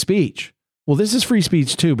called free speech. Well, this is free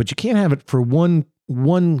speech too, but you can't have it for one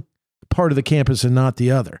part of the campus and not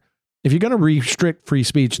the other. If you're going to restrict free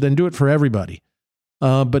speech, then do it for everybody.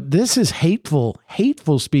 But this is hateful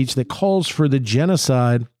speech that calls for the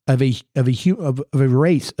genocide of a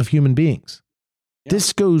race of human beings. Yeah.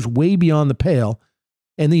 This goes way beyond the pale.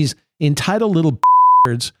 And these entitled little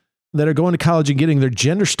birds that are going to college and getting their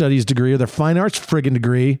gender studies degree or their fine arts friggin'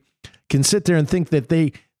 degree can sit there and think that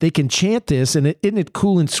they can chant this, and isn't it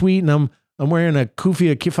cool and sweet? And I'm wearing a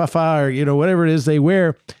kufia kifafa or whatever it is they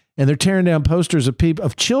wear, and they're tearing down posters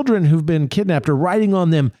of children who've been kidnapped or writing on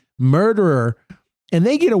them murderer, and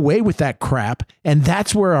they get away with that crap, and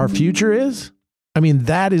that's where our future is. I mean,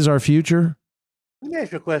 that is our future. Let me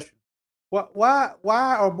ask you a question. Why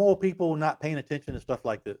are more people not paying attention to stuff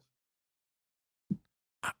like this?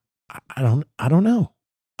 I don't know.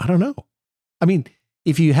 I mean,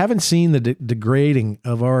 if you haven't seen the degrading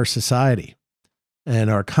of our society and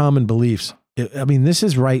our common beliefs, this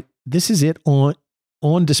is right. This is it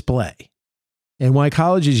on display. And why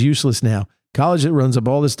college is useless now. College that runs up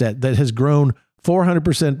all this debt that has grown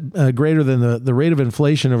 400% greater than the rate of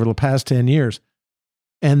inflation over the past 10 years.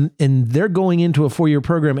 And they're going into a 4-year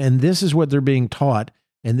program, and this is what they're being taught,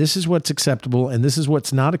 and this is what's acceptable, and this is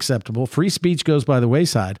what's not acceptable. Free speech goes by the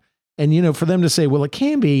wayside. And, for them to say, well, it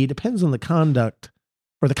can be, depends on the conduct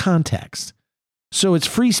or the context. So it's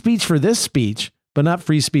free speech for this speech, but not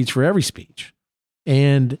free speech for every speech.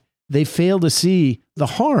 And they fail to see the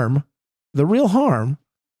harm, the real harm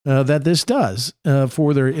that this does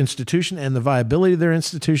for their institution and the viability of their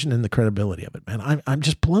institution and the credibility of it, man. I'm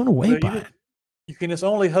just blown away by it. You can just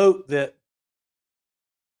only hope that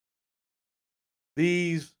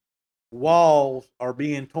these walls are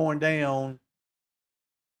being torn down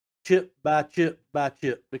chip by chip by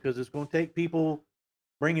chip, because it's going to take people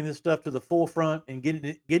bringing this stuff to the forefront and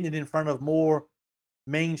getting it in front of more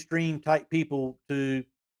mainstream type people to,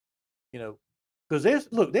 because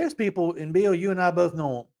there's people, and Bill, you and I both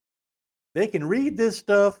know them. They can read this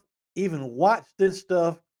stuff, even watch this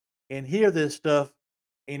stuff, and hear this stuff,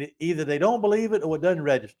 and either they don't believe it or it doesn't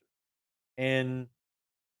register. And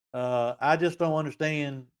I just don't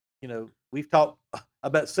understand. We've talked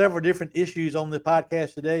about several different issues on the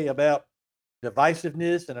podcast today about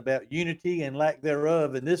divisiveness and about unity and lack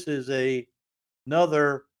thereof. And this is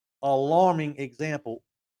another alarming example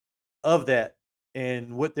of that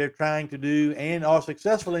and what they're trying to do and are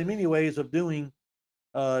successful in many ways of doing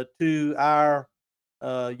to our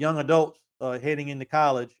young adults heading into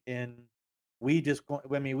college. And we just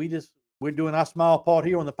we're doing our small part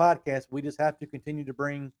here on the podcast. We just have to continue to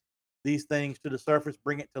bring these things to the surface,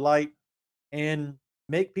 bring it to light, and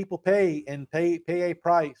make people pay a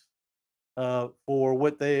price for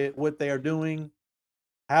what they are doing,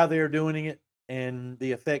 how they are doing it, and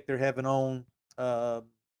the effect they're having on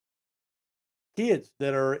kids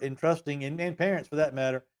that are entrusting, and parents for that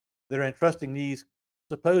matter, that are entrusting these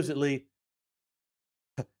supposedly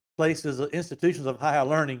places, institutions of higher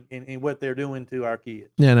learning in what they're doing to our kids.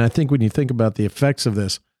 Yeah, and I think when you think about the effects of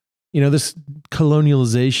this, this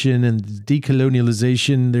colonialization and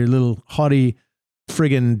decolonialization, their little haughty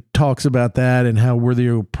friggin' talks about that and how we're the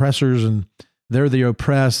oppressors and they're the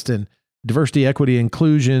oppressed, and diversity, equity,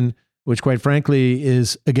 inclusion, which quite frankly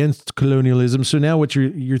is against colonialism. So now what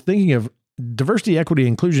you're thinking of, diversity, equity,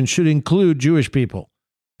 inclusion should include Jewish people.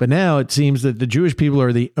 But now it seems that the Jewish people are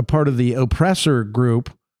a part of the oppressor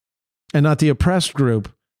group and not the oppressed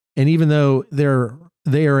group. And even though they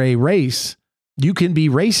are a race, you can be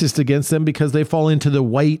racist against them because they fall into the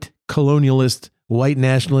white colonialist, white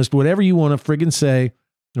nationalist, whatever you want to friggin' say,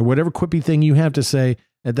 or whatever quippy thing you have to say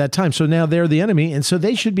at that time. So now they're the enemy, and so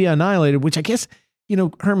they should be annihilated, which I guess,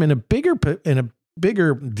 Herm, in a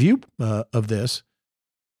bigger view of this,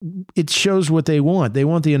 it shows what they want. They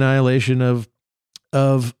want the annihilation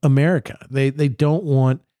of America. They don't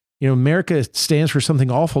want, America stands for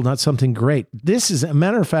something awful, not something great. This is, a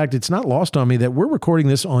matter of fact, it's not lost on me that we're recording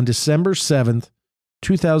this on December 7th,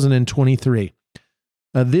 2023.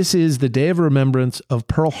 This is the day of remembrance of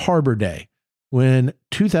Pearl Harbor Day, when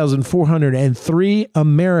 2,403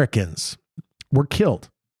 Americans were killed.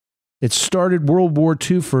 It started World War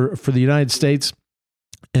II for the United States,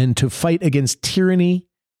 and to fight against tyranny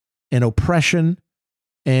and oppression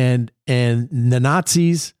and the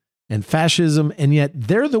Nazis and fascism, and yet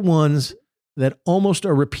they're the ones that almost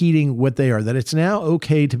are repeating what they are, that it's now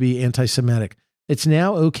okay to be anti-Semitic. It's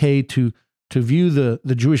now okay to view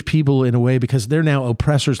the Jewish people in a way because they're now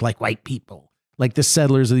oppressors like white people, like the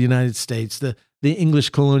settlers of the United States, the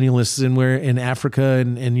English colonialists in Africa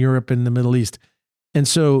and Europe and the Middle East. And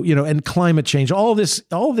so, and climate change, all this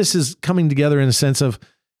is coming together in a sense of,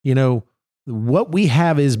 what we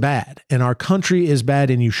have is bad and our country is bad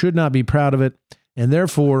and you should not be proud of it. And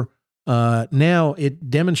therefore, now it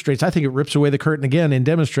demonstrates, I think it rips away the curtain again and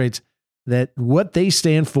demonstrates that what they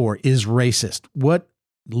stand for is racist. What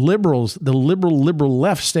liberals, the liberal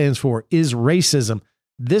left stands for is racism.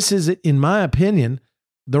 This is, in my opinion,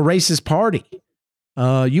 the racist party.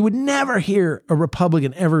 You would never hear a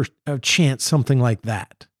Republican ever chant something like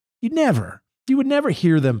that. You would never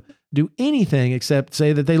hear them do anything except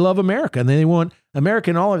say that they love America and they want America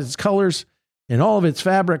in all of its colors and all of its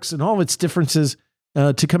fabrics and all of its differences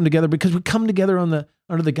to come together, because we come together under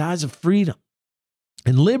the guise of freedom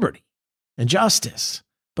and liberty and justice.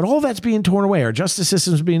 But all that's being torn away. Our justice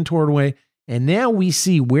system is being torn away. And now we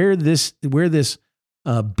see where this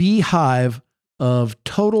beehive of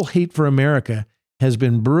total hate for America has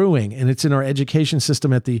been brewing, and it's in our education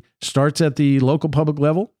system starts at the local public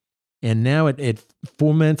level, and now it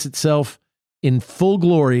foments itself in full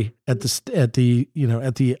glory at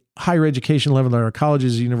the higher education level at our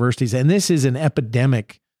colleges, universities. And this is an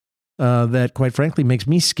epidemic that, quite frankly, makes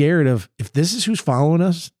me scared of, if this is who's following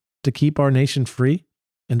us to keep our nation free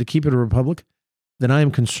and to keep it a republic, then I am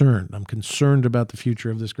concerned. I'm concerned about the future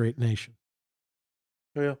of this great nation.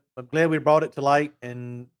 Well, I'm glad we brought it to light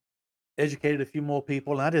and educated a few more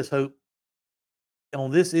people. And I just hope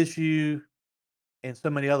on this issue and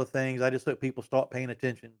so many other things, I just hope people start paying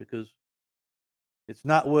attention, because it's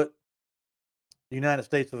not what the United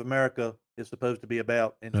States of America is supposed to be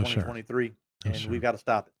about in 2023. Sure. And we've got to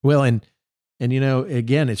stop it. Well, and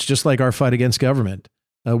again, it's just like our fight against government.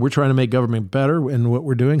 We're trying to make government better in what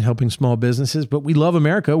we're doing, helping small businesses, but we love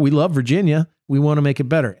America. We love Virginia. We want to make it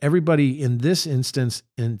better. Everybody in this instance,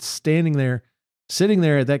 and sitting there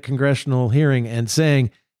at that congressional hearing and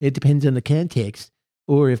saying, it depends on the context,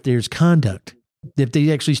 or if there's conduct. If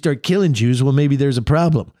they actually start killing Jews, well, maybe there's a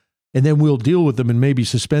problem. And then we'll deal with them and maybe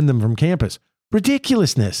suspend them from campus.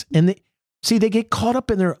 Ridiculousness. And they get caught up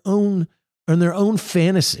in their own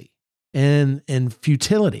fantasy and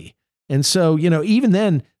futility. And so, even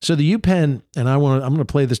then, so the UPenn, and I'm going to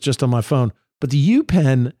play this just on my phone, but the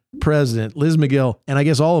UPenn president, Liz McGill, and I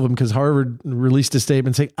guess all of them, because Harvard released a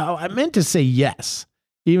statement saying, oh, I meant to say yes,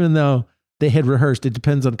 even though they had rehearsed. It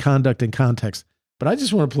depends on conduct and context. But I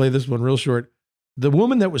just want to play this one real short. The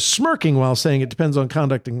woman that was smirking while saying it depends on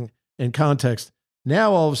conduct and context,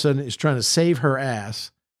 now all of a sudden is trying to save her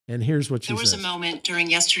ass. And here's what she says. There was a moment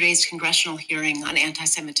during yesterday's congressional hearing on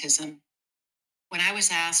anti-Semitism when I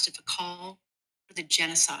was asked if a call for the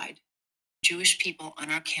genocide of Jewish people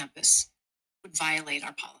on our campus would violate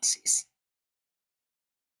our policies.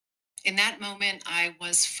 In that moment, I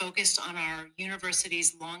was focused on our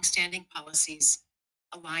university's longstanding policies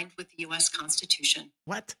aligned with the U.S. Constitution.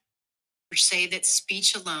 What? Which say that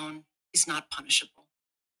speech alone is not punishable.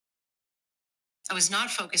 I was not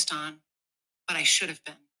focused on, but I should have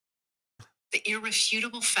been, the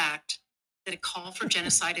irrefutable fact that a call for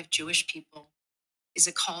genocide of Jewish people is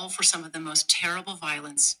a call for some of the most terrible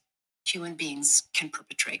violence human beings can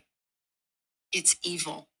perpetrate. It's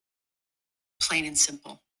evil, plain and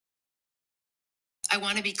simple. I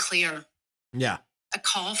want to be clear. Yeah. A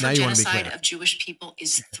call for genocide of Jewish people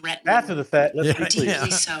is threatening. After the fact, let's be clear.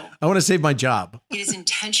 Deeply so. I want to save my job. It is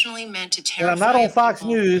intentionally meant to terrify. When I'm not on Fox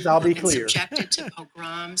News, I'll be and clear. Subjected to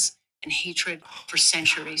pogroms and hatred for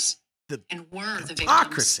centuries, and were the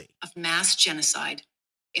hypocrisy victims of mass genocide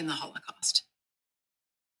in the Holocaust.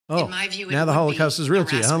 Oh, in my view, now the Holocaust is real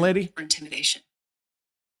to you, huh, lady? Or intimidation.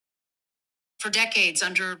 For decades,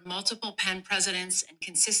 under multiple Penn presidents and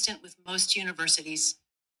consistent with most universities,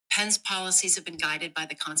 Penn's policies have been guided by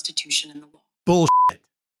the Constitution and the law. Bullshit.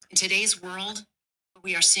 In today's world, where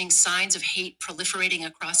we are seeing signs of hate proliferating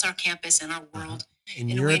across our campus and our world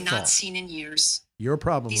in a way not seen in years, your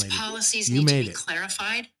problem, these lady. policies You need to made be it.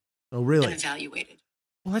 clarified Oh, really? and evaluated.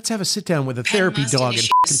 Well, let's have a sit down with a Penn therapy must dog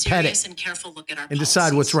initiate and a pet serious it and careful look at our and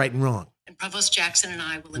decide what's policies. right and wrong. And Provost Jackson and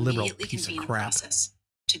I will Liberal immediately piece of convene a crap. process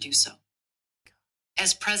to do so.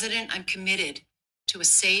 As president, I'm committed to a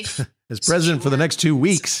safe, As president for the next 2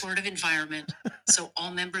 weeks. supportive environment so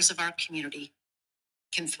all members of our community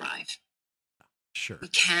can thrive. Sure. We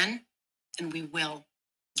can and we will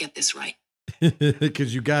get this right.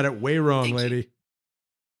 Because you got it way wrong, lady.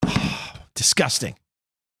 Disgusting.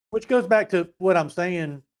 Which goes back to what I'm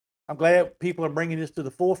saying. I'm glad people are bringing this to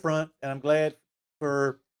the forefront, and I'm glad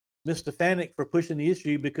for Ms. Stefanik for pushing the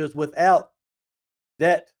issue, because without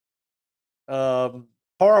that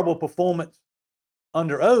horrible performance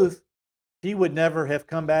under oath, he would never have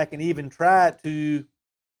come back and even tried to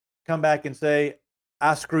come back and say,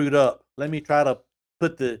 I screwed up. Let me try to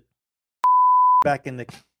put the back in the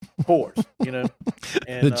course, you know.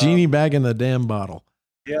 And, the genie back in the damn bottle.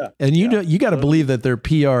 Yeah. And you know, you got to believe that their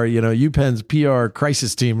PR, you know, UPenn's PR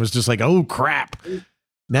crisis team was just like, oh crap.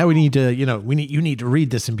 Now we need to, you know, you need to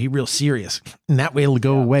read this and be real serious. And that way it'll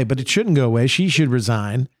go away, but it shouldn't go away. She should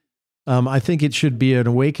resign. I think it should be an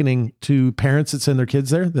awakening to parents that send their kids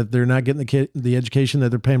there, that they're not getting the education that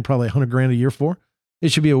they're paying probably $100,000 a year for.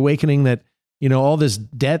 It should be awakening that, you know, all this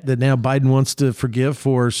debt that now Biden wants to forgive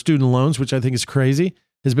for student loans, which I think is crazy,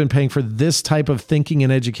 has been paying for this type of thinking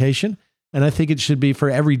and education. And I think it should be for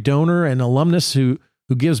every donor and alumnus who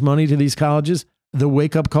gives money to these colleges, the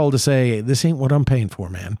wake-up call to say, this ain't what I'm paying for,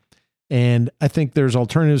 man. And I think there's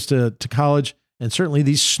alternatives to college, and certainly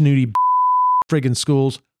these snooty friggin'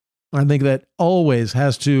 schools. I think that always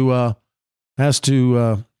has to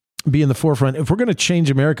be in the forefront. If we're going to change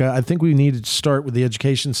America, I think we need to start with the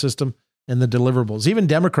education system and the deliverables. Even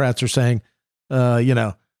Democrats are saying, you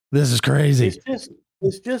know, this is crazy.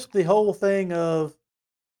 It's just the whole thing of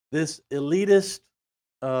this elitist,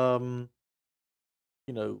 you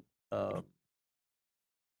know,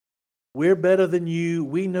 we're better than you.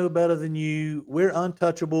 We know better than you. We're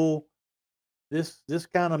untouchable. This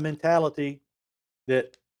kind of mentality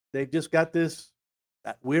that they've just got this.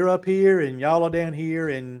 We're up here and y'all are down here,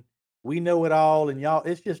 and we know it all. And y'all,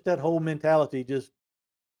 it's just that whole mentality just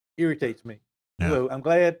irritates me. Yeah. So I'm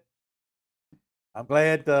glad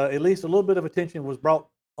at least a little bit of attention was brought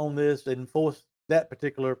on this and forced that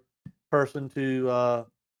particular person to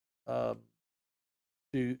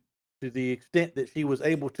the extent that she was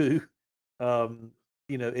able to,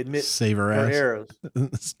 you know, admit save her ass. errors.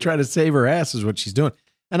 Try to save her ass is what she's doing.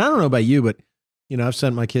 And I don't know about you, but you know, I've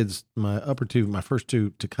sent my kids, my first two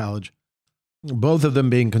to college, both of them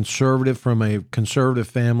being conservative from a conservative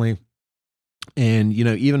family. And, you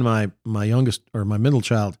know, even my youngest or my middle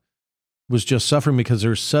child was just suffering because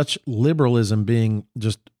there's such liberalism being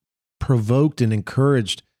just provoked and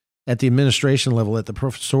encouraged at the administration level, at the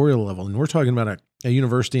professorial level. And we're talking about a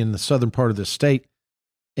university in the southern part of the state.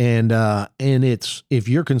 And it's, if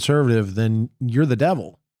you're conservative, then you're the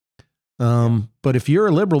devil. But if you're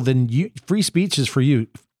a liberal, then free speech is for you.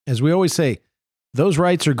 As we always say, those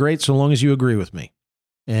rights are great so long as you agree with me.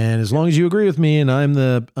 And as long as you agree with me and I'm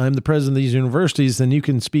the president of these universities, then you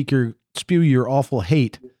can spew your awful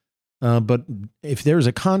hate. But if there's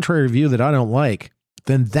a contrary view that I don't like,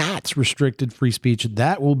 then that's restricted free speech.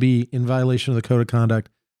 That will be in violation of the code of conduct.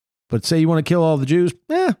 But say you want to kill all the Jews,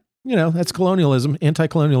 you know, that's colonialism,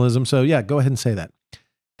 anti-colonialism. So yeah, go ahead and say that.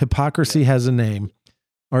 Hypocrisy has a name.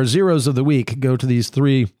 Our zeros of the week go to these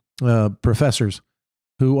three professors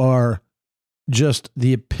who are just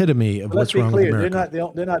the epitome of what's wrong with America.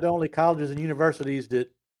 They're not the only colleges and universities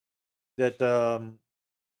that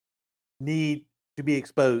need to be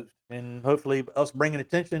exposed, and hopefully us bringing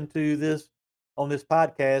attention to this on this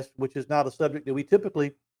podcast, which is not a subject that we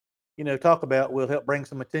typically, talk about, will help bring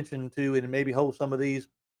some attention to and maybe hold some of these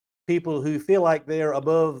people who feel like they're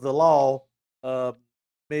above the law,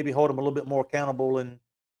 maybe hold them a little bit more accountable, and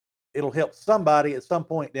it'll help somebody at some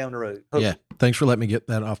point down the road. Hopefully. Yeah. Thanks for letting me get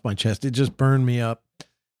that off my chest. It just burned me up.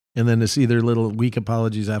 And then to see their little weak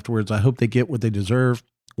apologies afterwards, I hope they get what they deserve,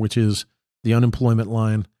 which is the unemployment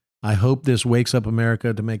line. I hope this wakes up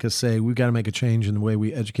America to make us say, we've got to make a change in the way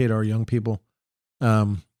we educate our young people.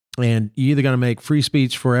 And you either got to make free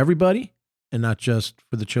speech for everybody and not just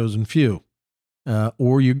for the chosen few,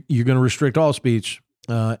 or you're going to restrict all speech.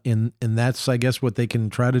 And that's, I guess, what they can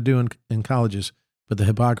try to do in colleges. But the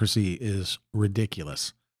hypocrisy is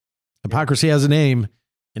ridiculous. Hypocrisy has a name,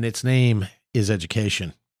 and its name is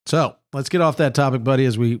education. So let's get off that topic, buddy,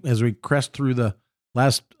 as we crest through the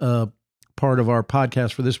last part of our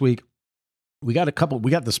podcast for this week. We got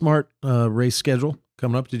the smart race schedule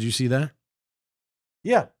coming up. Did you see that?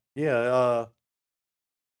 Yeah.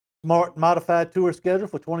 Smart modified tour schedule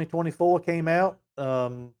for 2024 came out.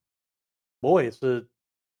 Boy, it's going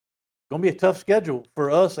to be a tough schedule for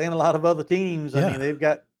us and a lot of other teams. Yeah. I mean, they've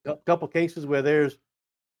got a couple cases where there's,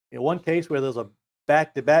 one case where there's a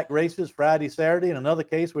back-to-back races Friday, Saturday, and another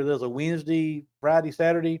case where there's a Wednesday, Friday,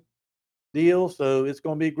 Saturday deal. So it's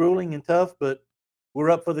going to be grueling and tough, but we're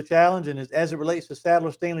up for the challenge. And as it relates to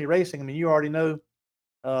Sadler Stanley Racing, I mean, you already know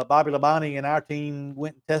Bobby Labonte and our team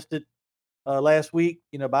went and tested last week.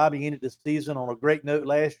 Bobby ended the season on a great note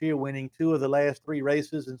last year, winning 2 of the last 3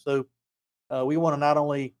 races. And so we want to not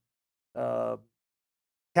only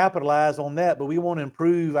capitalize on that, but we want to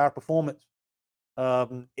improve our performance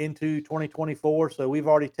into 2024. So we've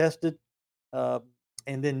already tested.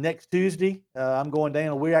 And then next Tuesday, I'm going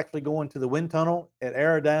down. We're actually going to the wind tunnel at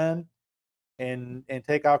Aerodyne and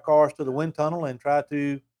take our cars to the wind tunnel and try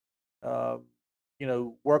to,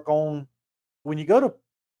 work on, when you go to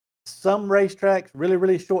some racetracks, really,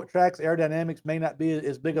 really short tracks, aerodynamics may not be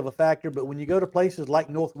as big of a factor. But when you go to places like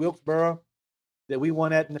North Wilkesboro that we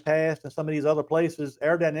won at in the past and some of these other places,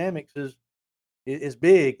 aerodynamics is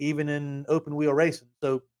big, even in open wheel racing.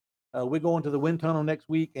 So we're going to the wind tunnel next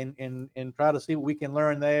week and try to see what we can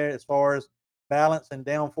learn there as far as balance and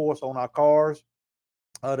downforce on our cars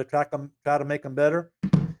to try to make them better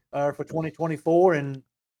for 2024. And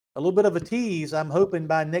a little bit of a tease, I'm hoping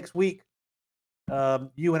by next week,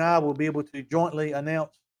 you and I will be able to jointly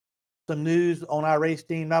announce some news on our race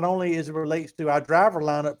team, not only as it relates to our driver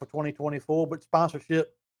lineup for 2024, but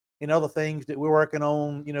sponsorship and other things that we're working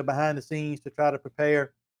on, behind the scenes to try to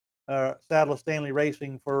prepare Sadler Stanley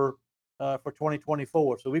Racing for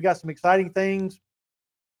 2024. So we've got some exciting things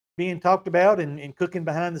being talked about and cooking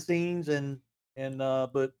behind the scenes.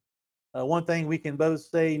 But one thing we can both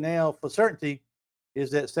say now for certainty is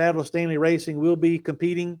that Sadler Stanley Racing will be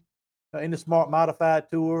competing in the Smart Modified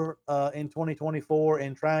Tour in 2024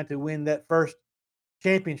 and trying to win that first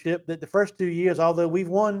championship. That the first 2 years, although we've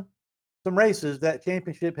won some races, that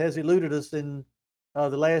championship has eluded us in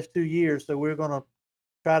the last 2 years. So we're going to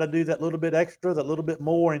try to do that little bit extra, that little bit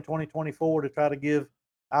more in 2024 to try to give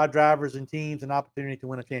our drivers and teams an opportunity to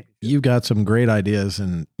win a championship. You've got some great ideas,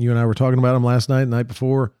 and you and I were talking about them last night, night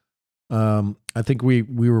before. I think we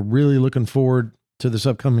were really looking forward to this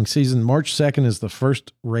upcoming season. March 2nd is the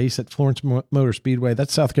first race at Florence Motor Speedway.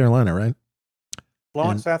 That's South Carolina, right?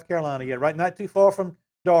 Florence, South Carolina. Yeah, right. Not too far from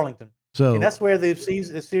Darlington. So, and that's where the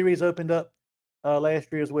series opened up last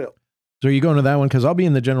year as well. So are you going to that one? Because I'll be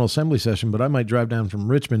in the General Assembly session, but I might drive down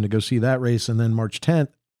from Richmond to go see that race. And then March 10th,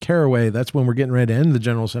 Caraway, that's when we're getting ready to end the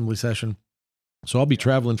General Assembly session. So I'll be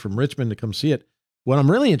traveling from Richmond to come see it. What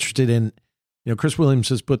I'm really interested in, Chris Williams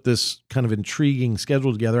has put this kind of intriguing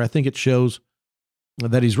schedule together. I think it shows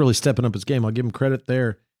that he's really stepping up his game. I'll give him credit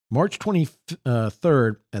there. March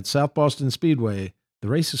 23rd at South Boston Speedway, the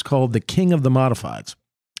race is called the King of the Modifieds.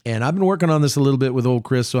 And I've been working on this a little bit with old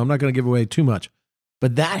Chris, so I'm not going to give away too much.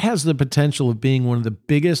 But that has the potential of being one of the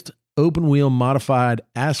biggest open wheel modified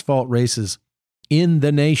asphalt races in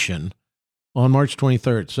the nation on March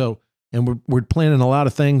 23rd. So, and we're planning a lot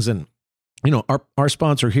of things. And, our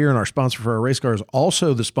sponsor here and our sponsor for our race car is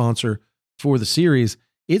also the sponsor for the series.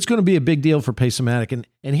 It's going to be a big deal for Pace-O-Matic.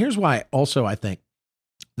 And here's why also I think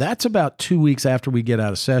that's about 2 weeks after we get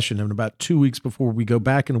out of session and about 2 weeks before we go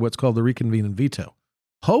back into what's called the reconvene and veto.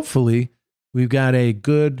 Hopefully we've got a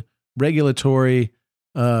good regulatory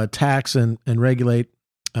tax and regulate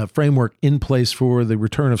framework in place for the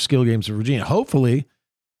return of skill games in Virginia. Hopefully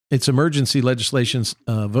it's emergency legislation's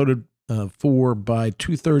voted for by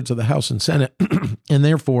 2/3 of the House and Senate, and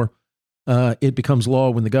therefore it becomes law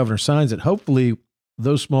when the governor signs it. Hopefully,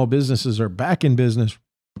 those small businesses are back in business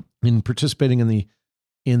and participating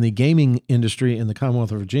in the gaming industry in the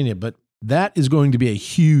Commonwealth of Virginia. But that is going to be a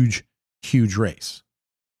huge, huge race.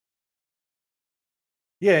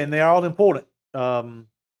 Yeah, and they are all important.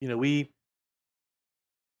 We,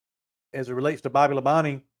 as it relates to Bobby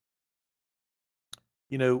Labonte,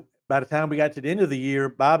 by the time we got to the end of the year,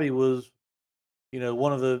 Bobby was,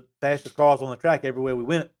 one of the fastest cars on the track everywhere we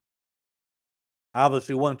went.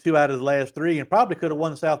 Obviously won 2 out of the last 3 and probably could have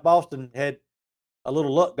won South Boston had a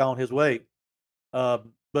little luck gone his way.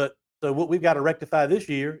 But so what we've got to rectify this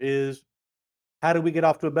year is how do we get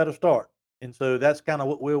off to a better start? And so that's kind of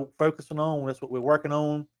what we're focusing on. That's what we're working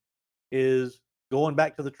on, is going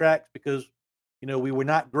back to the tracks, because, we were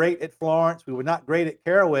not great at Florence. We were not great at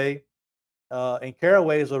Caraway. And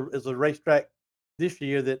Caraway is a racetrack this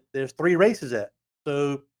year that there's 3 races at.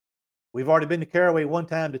 So we've already been to Caraway one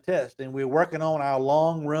time to test, and we're working on our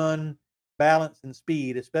long run balance and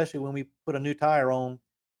speed, especially when we put a new tire on.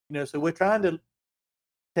 So we're trying to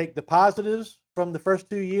take the positives from the first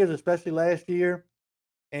 2 years, especially last year,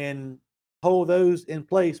 and hold those in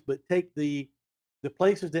place, but take the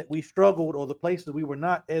places that we struggled or the places we were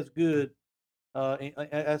not as good.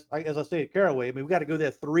 As I say at Caraway, I mean, we got to go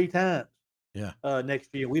there 3 times. Yeah.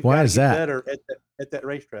 Next year, we've Why got to is get that? better at that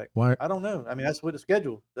racetrack. Why? I don't know. I mean, that's what the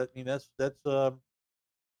schedule. That's But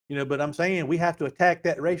I'm saying we have to attack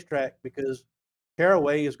that racetrack, because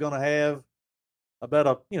Caraway is going to have about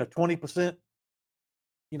a 20%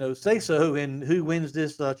 say so in who wins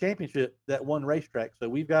this championship, that one racetrack. So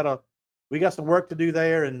we got some work to do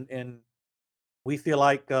there, and we feel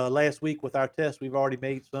like last week with our test we've already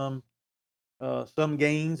made some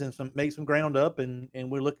gains and made some ground up, and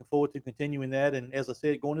we're looking forward to continuing that. And as I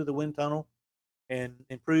said, going to the wind tunnel and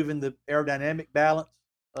improving the aerodynamic balance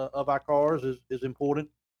of our cars is important.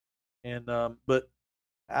 And but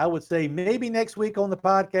I would say maybe next week on the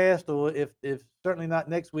podcast, or if certainly not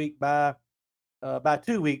next week, by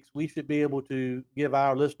 2 weeks, we should be able to give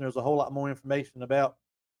our listeners a whole lot more information about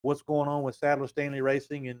what's going on with Sadler Stanley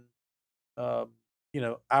Racing, and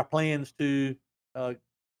our plans to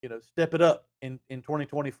step it up in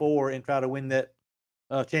 2024 and try to win that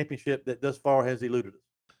championship that thus far has eluded us.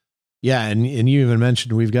 Yeah, and you even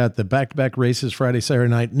mentioned we've got the back-to-back races Friday, Saturday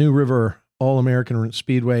night, New River All-American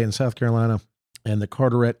Speedway in South Carolina, and the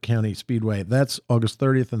Carteret County Speedway. That's August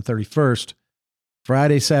 30th and 31st.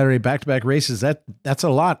 Friday, Saturday, back-to-back races. That's a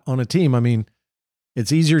lot on a team. I mean,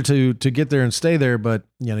 it's easier to get there and stay there, but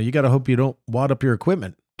you got to hope you don't wad up your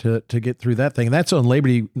equipment to get through that thing. And that's on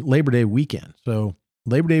Labor Day weekend. So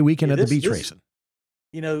Labor Day weekend at the beach racing.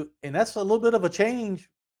 And that's a little bit of a change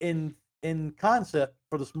in concept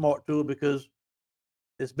for the Smart Tour, because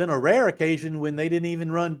it's been a rare occasion when they didn't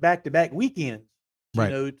even run back-to-back weekends.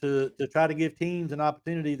 Right. To try to give teams an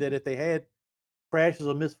opportunity that if they had crashes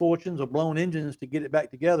or misfortunes or blown engines, to get it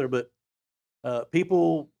back together. But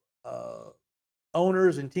people,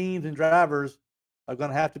 owners and teams and drivers are going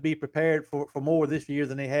to have to be prepared for more this year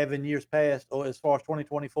than they have in years past, or as far as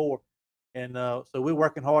 2024. And so we're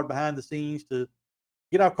working hard behind the scenes to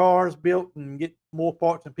get our cars built and get more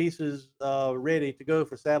parts and pieces ready to go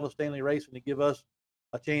for Sadler Stanley Racing, to give us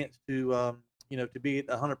a chance to to be at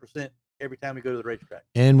 100% every time we go to the racetrack.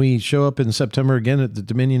 And we show up in September again at the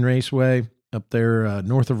Dominion Raceway up there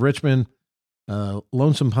north of Richmond,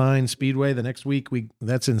 Lonesome Pine Speedway. The next week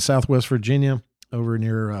that's in Southwest Virginia, over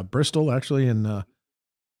near Bristol, actually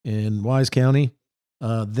in Wise County.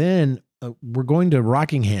 Then we're going to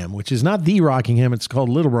Rockingham, which is not the Rockingham. It's called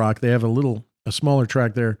Little Rock. They have a smaller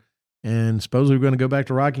track there. And supposedly we're going to go back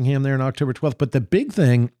to Rockingham there on October 12th. But the big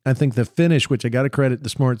thing, I think the finish, which I got to credit the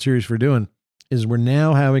Smart Series for doing, is we're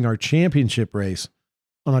now having our championship race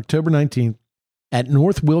on October 19th at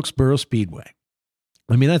North Wilkesboro Speedway.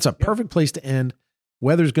 I mean, that's a perfect place to end.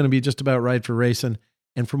 Weather's going to be just about right for racing.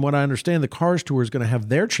 And from what I understand, the Cars Tour is going to have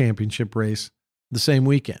their championship race the same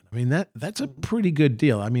weekend. I mean, that's a pretty good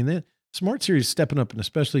deal. I mean, the Smart Series stepping up and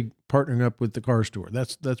especially partnering up with the Cars Tour.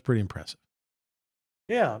 That's pretty impressive.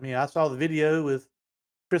 Yeah, I mean, I saw the video with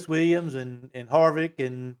Chris Williams and Harvick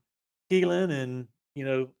and Keelan and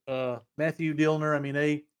Matthew Dillner. I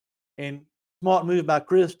mean, and smart move by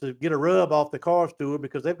Chris to get a rub off the Cars Tour,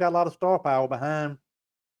 because they've got a lot of star power behind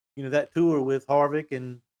that tour with Harvick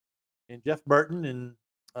and Jeff Burton and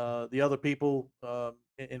the other people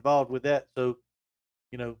involved with that. So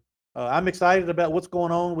I'm excited about what's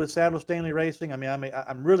going on with Sadler Stanley Racing. I mean,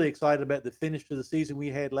 I'm really excited about the finish to the season we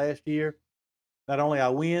had last year. Not only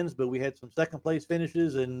our wins, but we had some second place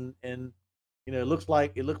finishes and it looked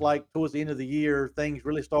like towards the end of the year, things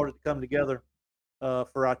really started to come together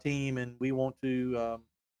for our team, and we want to,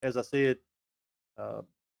 as I said,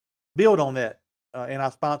 build on that. And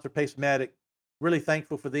our sponsor, Pacematic, really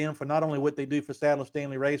thankful for them for not only what they do for Sadler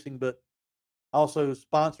Stanley Racing, but also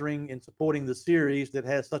sponsoring and supporting the series that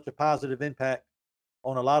has such a positive impact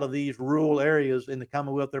on a lot of these rural areas in the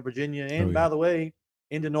Commonwealth of Virginia, and by the way,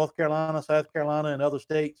 into North Carolina, South Carolina, and other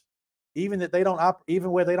states. Even where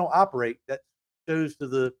they don't operate, that shows to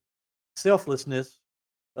the selflessness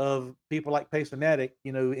of people like Pacematic,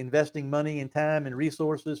 investing money and time and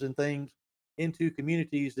resources and things into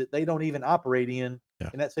communities that they don't even operate in. Yeah.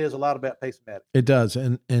 And that says a lot about Pacematic. It does.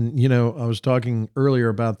 And I was talking earlier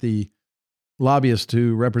about the lobbyist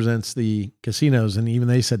who represents the casinos, and even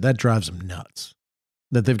they said that drives them nuts,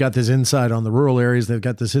 that they've got this insight on the rural areas. They've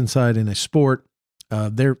got this insight in a sport.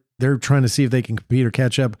 They're trying to see if they can compete or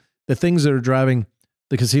catch up. The things that are driving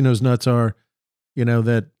the casinos nuts are,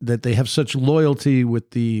 that they have such loyalty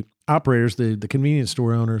with the operators, the convenience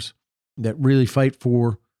store owners that really fight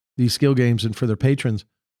for these skill games and for their patrons.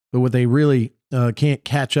 But what they really can't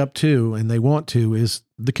catch up to, and they want to, is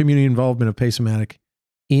the community involvement of Pacematic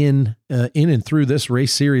in and through this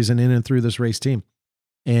race series and in and through this race team.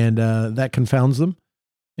 And that confounds them.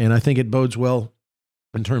 And I think it bodes well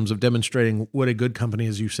in terms of demonstrating what a good company,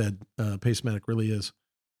 as you said, Pacematic really is.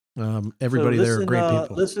 Everybody there are great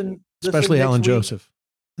people. Listen, especially Alan Joseph.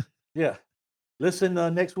 Yeah. Listen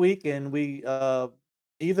next week, and we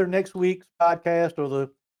either next week's podcast or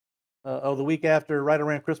the week after, right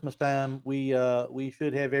around Christmas time, we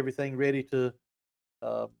should have everything ready to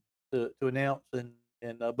announce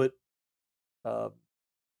but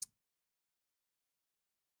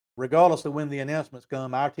regardless of when the announcements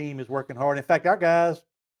come, our team is working hard. In fact, our guys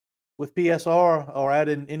with PSR are out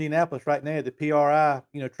in Indianapolis right now at the PRI,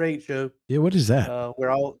 trade show. Yeah, what is that?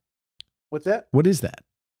 What's that? What is that?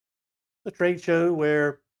 The trade show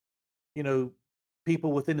where,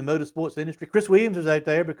 people within the motorsports industry. Chris Williams is out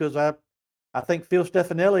there because I think Phil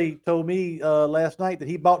Stefanelli told me last night that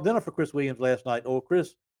he bought dinner for Chris Williams last night, or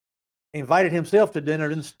Chris invited himself to dinner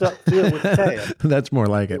and stuck Phil with the tab. That's more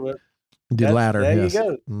like it. The latter. There yes. you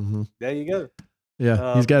go. Mm-hmm. There you go.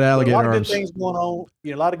 Yeah, he's got alligator arms. A lot of good things going on.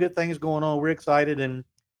 A lot of good things going on. We're excited and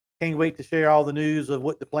can't wait to share all the news of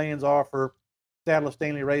what the plans are for Sadler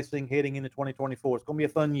Stanley Racing heading into 2024. It's going to be a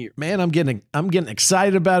fun year. Man, I'm getting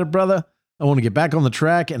excited about it, brother. I want to get back on the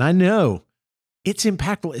track, and I know it's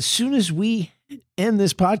impactful. As soon as we end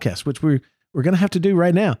this podcast, which we're going to have to do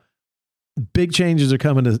right now, big changes are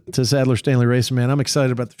coming to Sadler Stanley Racing, man. I'm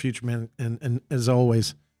excited about the future, man. And as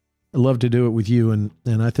always, I love to do it with you, and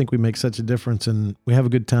I think we make such a difference, and we have a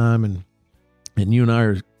good time, and you and I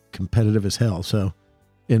are competitive as hell, so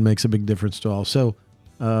it makes a big difference to all. So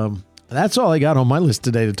that's all I got on my list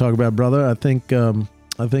today to talk about, brother. I think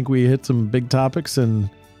we hit some big topics and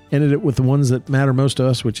ended it with the ones that matter most to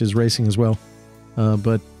us, which is racing as well.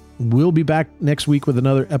 But we'll be back next week with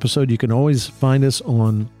another episode. You can always find us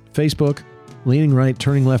on Facebook, Leaning Right,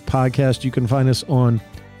 Turning Left Podcast. You can find us on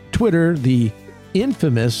Twitter, the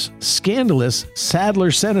infamous, scandalous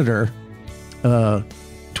Sadler Senator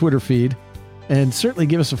Twitter feed, and certainly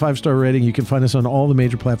give us a 5-star rating. You can find us on all the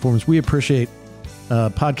major platforms. We appreciate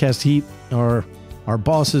Podcast Heat, our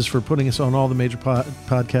bosses, for putting us on all the major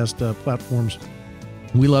podcast platforms.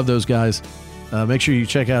 We love those guys. Make sure you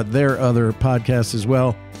check out their other podcasts as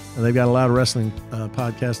well. They've got a lot of wrestling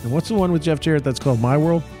podcasts. And what's the one with Jeff Jarrett that's called My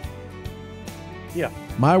World? Yeah.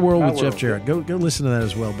 My World with Jeff Jarrett. Go listen to that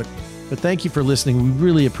as well. But thank you for listening. We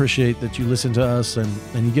really appreciate that you listen to us and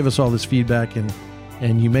you give us all this feedback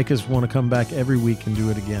and you make us want to come back every week and do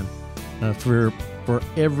it again for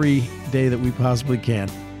every day that we possibly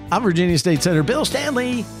can. I'm Virginia State Senator Bill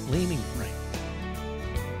Stanley, Leaning Right.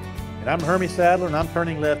 And I'm Hermie Sadler, and I'm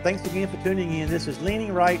Turning Left. Thanks again for tuning in. This is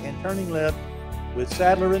Leaning Right and Turning Left with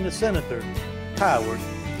Sadler and the Senator, powered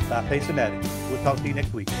by Pacematic. We'll talk to you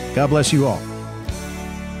next week. God bless you all.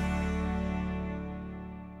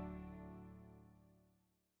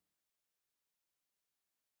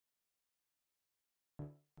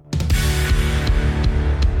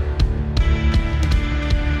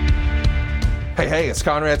 Hey, it's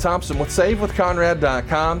Conrad Thompson with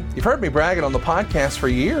SaveWithConrad.com. You've heard me bragging on the podcast for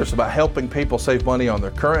years about helping people save money on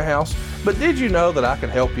their current house, but did you know that I can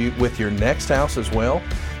help you with your next house as well?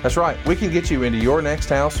 That's right, we can get you into your next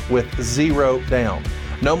house with zero down.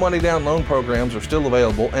 No money down loan programs are still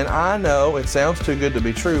available, and I know it sounds too good to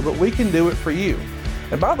be true, but we can do it for you.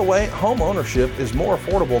 And by the way, home ownership is more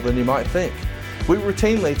affordable than you might think. We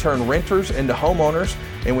routinely turn renters into homeowners,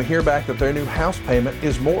 and we hear back that their new house payment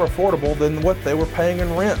is more affordable than what they were paying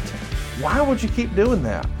in rent. Why would you keep doing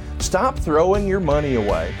that? Stop throwing your money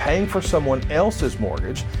away, paying for someone else's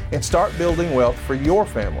mortgage, and start building wealth for your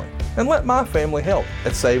family. And let my family help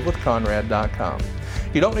at SaveWithConrad.com.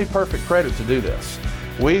 You don't need perfect credit to do this.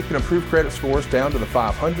 We can improve credit scores down to the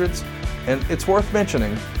 500s, and it's worth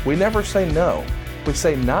mentioning, we never say no. We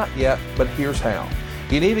say not yet, but here's how.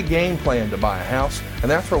 You need a game plan to buy a house,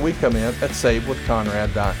 and that's where we come in at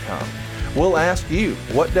SaveWithConrad.com. We'll ask you,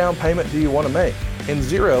 what down payment do you want to make? And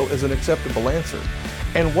 0 is an acceptable answer.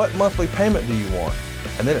 And what monthly payment do you want?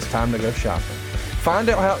 And then it's time to go shopping. Find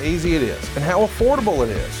out how easy it is and how affordable it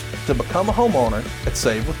is to become a homeowner at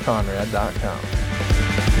SaveWithConrad.com.